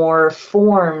them are more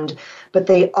formed, but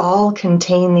they all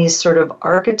contain these sort of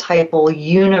archetypal,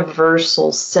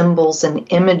 universal symbols and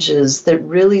images that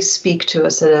really speak to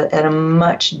us at a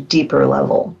much deeper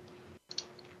level.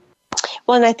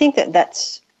 Well, and I think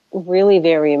that's really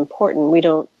very important. We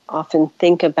don't often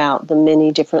think about the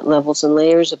many different levels and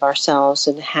layers of ourselves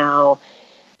and how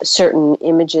certain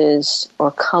images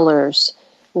or colors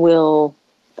will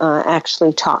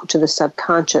actually talk to the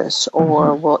subconscious,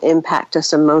 or will impact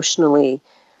us emotionally,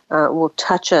 will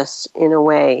touch us in a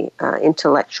way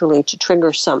intellectually to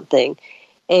trigger something.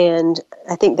 And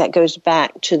I think that goes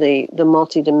back to the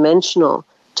multidimensional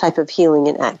type of healing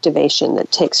and activation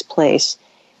that takes place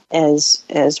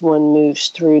as one moves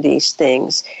through these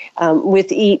things.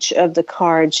 With each of the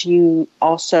cards, you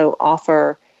also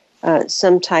offer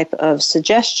some type of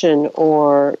suggestion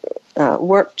or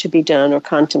work to be done or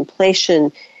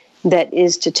contemplation that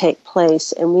is to take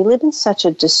place. And we live in such a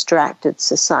distracted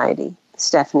society,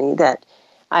 Stephanie, that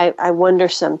I wonder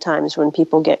sometimes when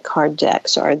people get card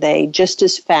decks, are they just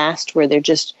as fast where they're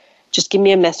just give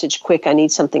me a message quick, I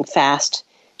need something fast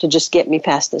to just get me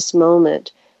past this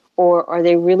moment? Or are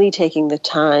they really taking the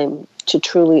time to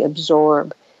truly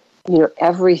absorb,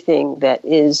 everything that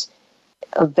is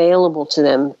available to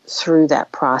them through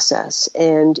that process?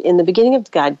 And in the beginning of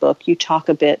the guidebook, you talk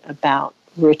a bit about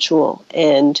ritual.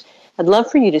 And I'd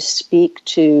love for you to speak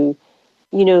to,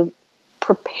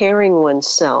 preparing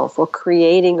oneself or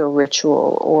creating a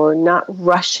ritual, or not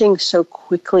rushing so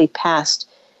quickly past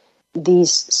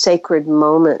these sacred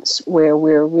moments where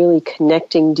we're really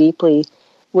connecting deeply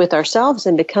with ourselves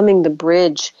and becoming the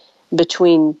bridge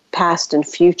between past and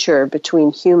future,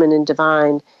 between human and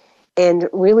divine, and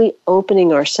really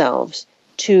opening ourselves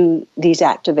to these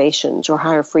activations or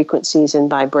higher frequencies and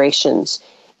vibrations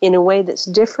in a way that's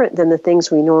different than the things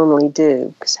we normally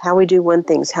do. Because how we do one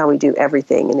thing is how we do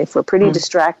everything. And if we're pretty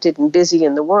distracted and busy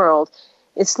in the world,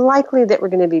 it's likely that we're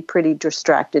going to be pretty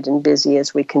distracted and busy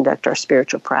as we conduct our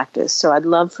spiritual practice. So I'd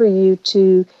love for you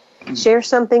to share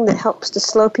something that helps to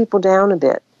slow people down a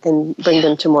bit and bring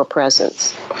them to more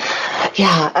presence.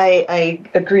 Yeah, I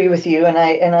agree with you, and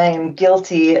I am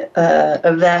guilty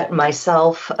of that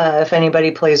myself. If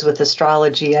anybody plays with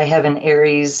astrology, I have an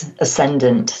Aries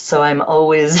ascendant, so I'm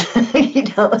always,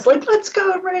 it's like, let's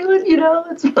go, right?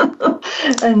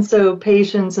 And so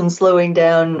patience and slowing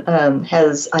down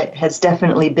has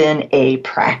definitely been a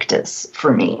practice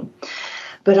for me.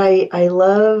 But I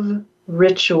love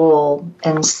ritual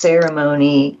and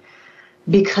ceremony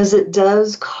because it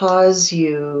does cause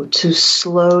you to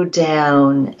slow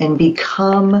down and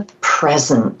become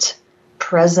present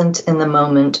in the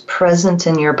moment, present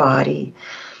in your body.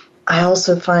 I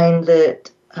also find that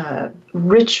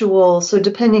ritual, so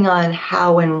depending on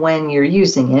how and when you're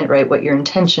using it, right, what your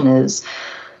intention is,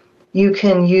 you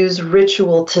can use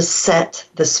ritual to set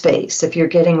the space. If you're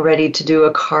getting ready to do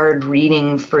a card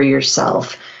reading for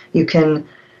yourself, you can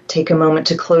take a moment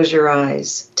to close your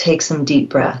eyes, take some deep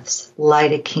breaths,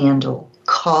 light a candle,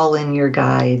 call in your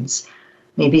guides,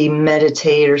 maybe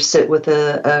meditate or sit with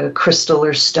a crystal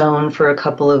or stone for a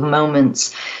couple of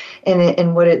moments.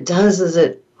 And what it does is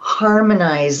it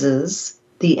harmonizes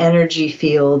the energy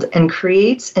field and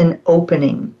creates an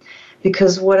opening.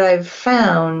 Because what I've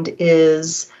found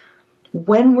is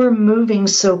when we're moving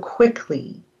so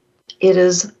quickly, it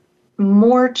is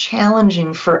more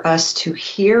challenging for us to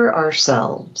hear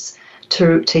ourselves,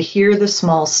 to hear the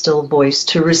small, still voice,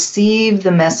 to receive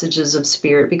the messages of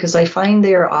spirit, because I find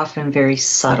they are often very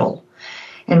subtle.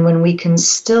 And when we can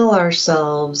still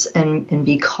ourselves and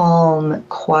be calm,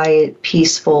 quiet,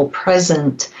 peaceful,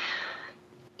 present,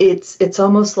 it's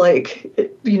almost like,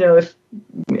 if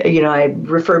I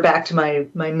refer back to my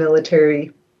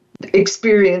military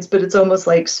experience, but it's almost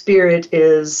like spirit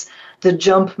is the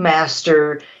jump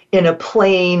master in a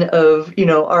plane of,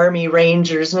 Army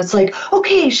Rangers. And it's like,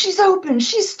 okay, she's open,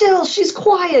 she's still, she's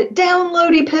quiet,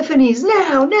 download epiphanies,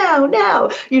 now. And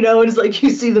it's like you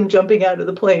see them jumping out of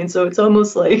the plane. So it's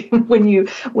almost like when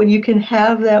you can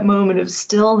have that moment of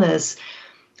stillness,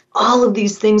 all of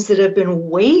these things that have been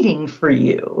waiting for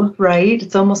you, right?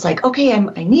 It's almost like, okay,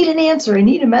 I need an answer, I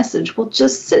need a message. Well,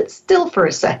 just sit still for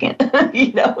a second.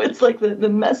 It's like the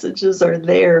messages are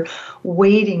there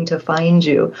waiting to find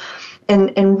you.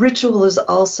 And ritual is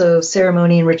also,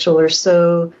 ceremony and ritual are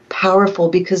so powerful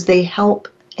because they help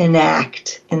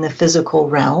enact in the physical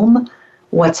realm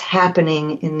what's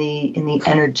happening in the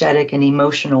energetic and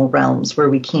emotional realms where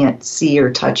we can't see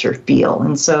or touch or feel.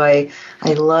 And so I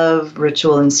love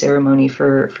ritual and ceremony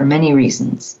for many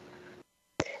reasons.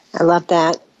 I love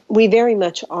that. We very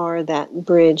much are that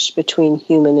bridge between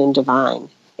human and divine.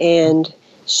 And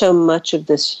so much of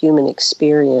this human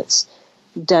experience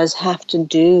does have to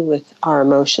do with our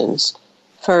emotions.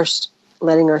 First,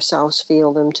 letting ourselves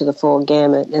feel them to the full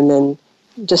gamut, and then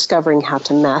discovering how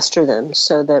to master them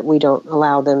so that we don't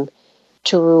allow them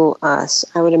to rule us.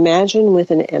 I would imagine with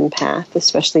an empath,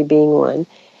 especially being one,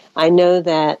 I know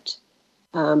that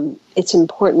it's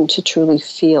important to truly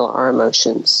feel our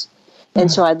emotions. And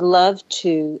so I'd love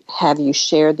to have you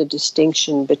share the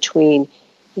distinction between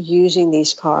using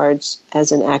these cards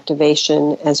as an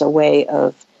activation, as a way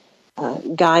of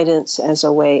guidance, as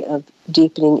a way of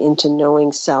deepening into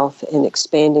knowing self and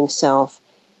expanding self,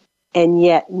 and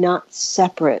yet not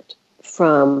separate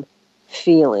from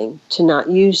feeling, to not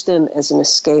use them as an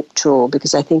escape tool,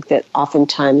 because I think that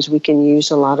oftentimes we can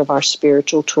use a lot of our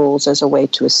spiritual tools as a way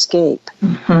to escape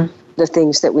the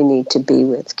things that we need to be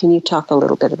with. Can you talk a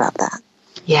little bit about that?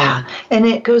 Yeah, and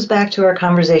it goes back to our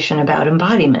conversation about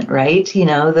embodiment, right?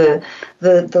 The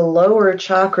lower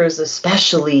chakras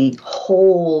especially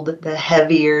hold the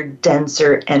heavier,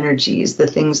 denser energies, the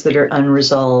things that are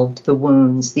unresolved, the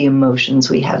wounds, the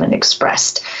emotions we haven't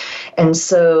expressed. And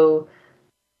so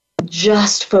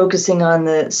just focusing on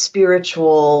the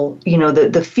spiritual,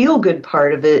 the feel-good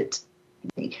part of it,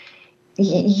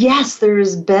 yes, there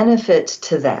is benefit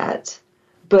to that.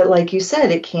 But like you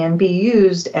said, it can be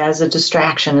used as a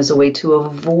distraction, as a way to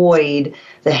avoid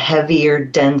the heavier,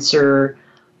 denser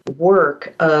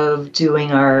work of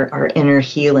doing our inner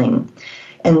healing.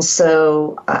 And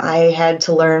so I had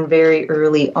to learn very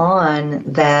early on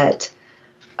that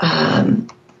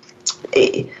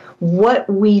what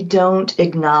we don't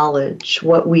acknowledge,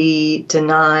 what we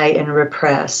deny and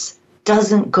repress,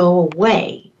 doesn't go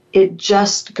away. It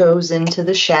just goes into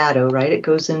the shadow, right? It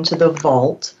goes into the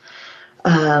vault.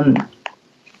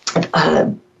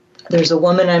 There's a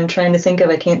woman I'm trying to think of,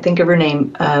 I can't think of her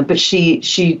name, but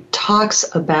she talks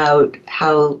about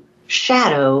how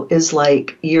shadow is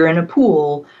like you're in a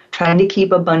pool trying to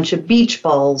keep a bunch of beach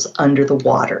balls under the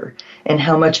water, and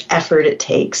how much effort it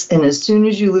takes. And as soon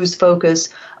as you lose focus,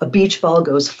 a beach ball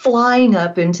goes flying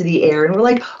up into the air, and we're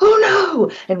like, oh no!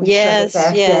 And we shut it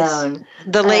back down.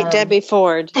 The late Debbie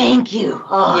Ford. Thank you.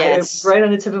 Oh, yes. Right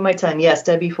on the tip of my tongue. Yes,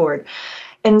 Debbie Ford.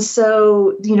 And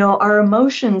so, our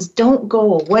emotions don't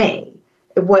go away.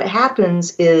 What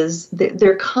happens is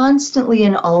they're constantly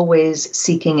and always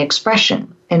seeking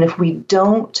expression. And if we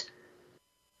don't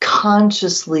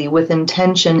consciously, with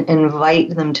intention,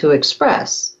 invite them to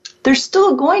express, they're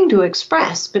still going to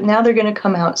express, but now they're going to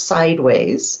come out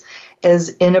sideways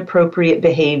as inappropriate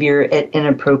behavior at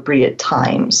inappropriate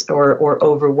times, or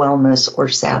overwhelm us or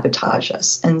sabotage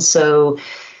us. And so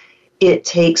it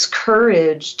takes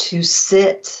courage to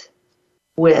sit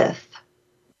with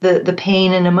the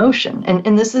pain and emotion.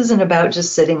 And this isn't about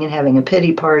just sitting and having a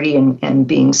pity party and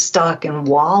being stuck and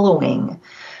wallowing.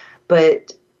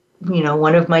 But,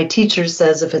 one of my teachers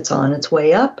says if it's on its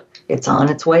way up, it's on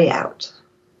its way out.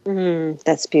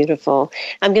 That's beautiful.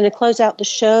 I'm going to close out the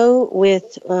show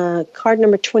with card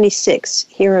number 26,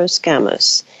 Hieros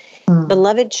Gamos.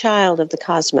 Beloved child of the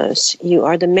cosmos, you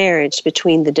are the marriage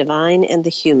between the divine and the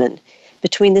human,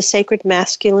 between the sacred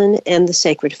masculine and the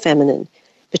sacred feminine,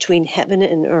 between heaven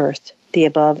and earth, the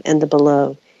above and the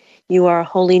below. You are a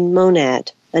holy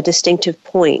monad, a distinctive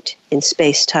point in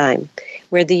space-time,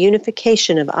 where the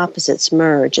unification of opposites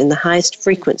merge in the highest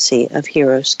frequency of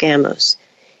Hieros Gamos.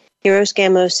 Hieros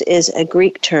Gamos is a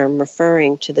Greek term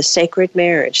referring to the sacred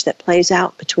marriage that plays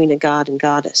out between a god and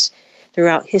goddess.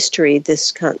 Throughout history,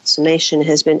 this consummation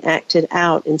has been acted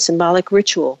out in symbolic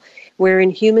ritual, wherein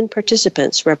human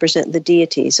participants represent the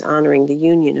deities honoring the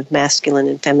union of masculine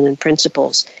and feminine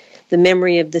principles. The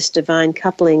memory of this divine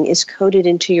coupling is coded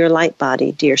into your light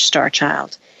body, dear star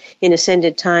child. In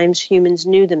ascended times, humans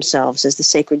knew themselves as the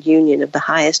sacred union of the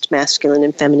highest masculine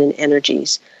and feminine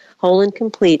energies, whole and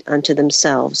complete unto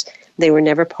themselves. They were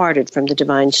never parted from the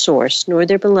divine source, nor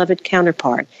their beloved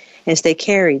counterpart, as they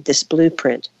carried this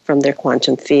blueprint from their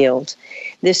quantum field.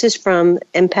 This is from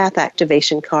Empath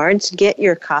Activation Cards. Get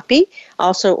your copy.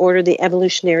 Also order the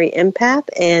Evolutionary Empath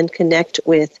and connect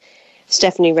with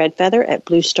Stephanie Redfeather at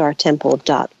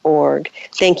bluestartemple.org.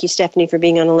 Thank you, Stephanie, for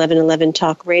being on 1111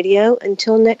 Talk Radio.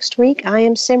 Until next week, I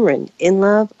am Simran, in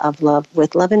love, of love,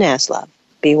 with love, and as love.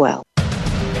 Be well.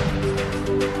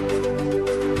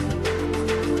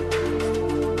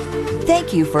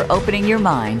 Thank you for opening your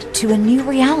mind to a new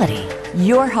reality,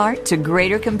 your heart to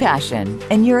greater compassion,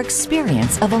 and your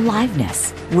experience of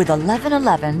aliveness with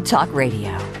 1111 Talk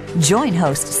Radio. Join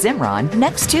host Simran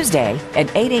next Tuesday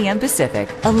at 8 a.m. Pacific,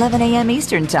 11 a.m.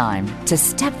 Eastern Time to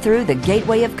step through the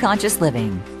gateway of conscious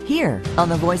living here on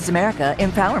the Voice America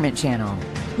Empowerment Channel.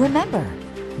 Remember,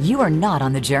 you are not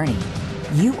on the journey.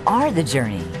 You are the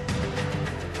journey.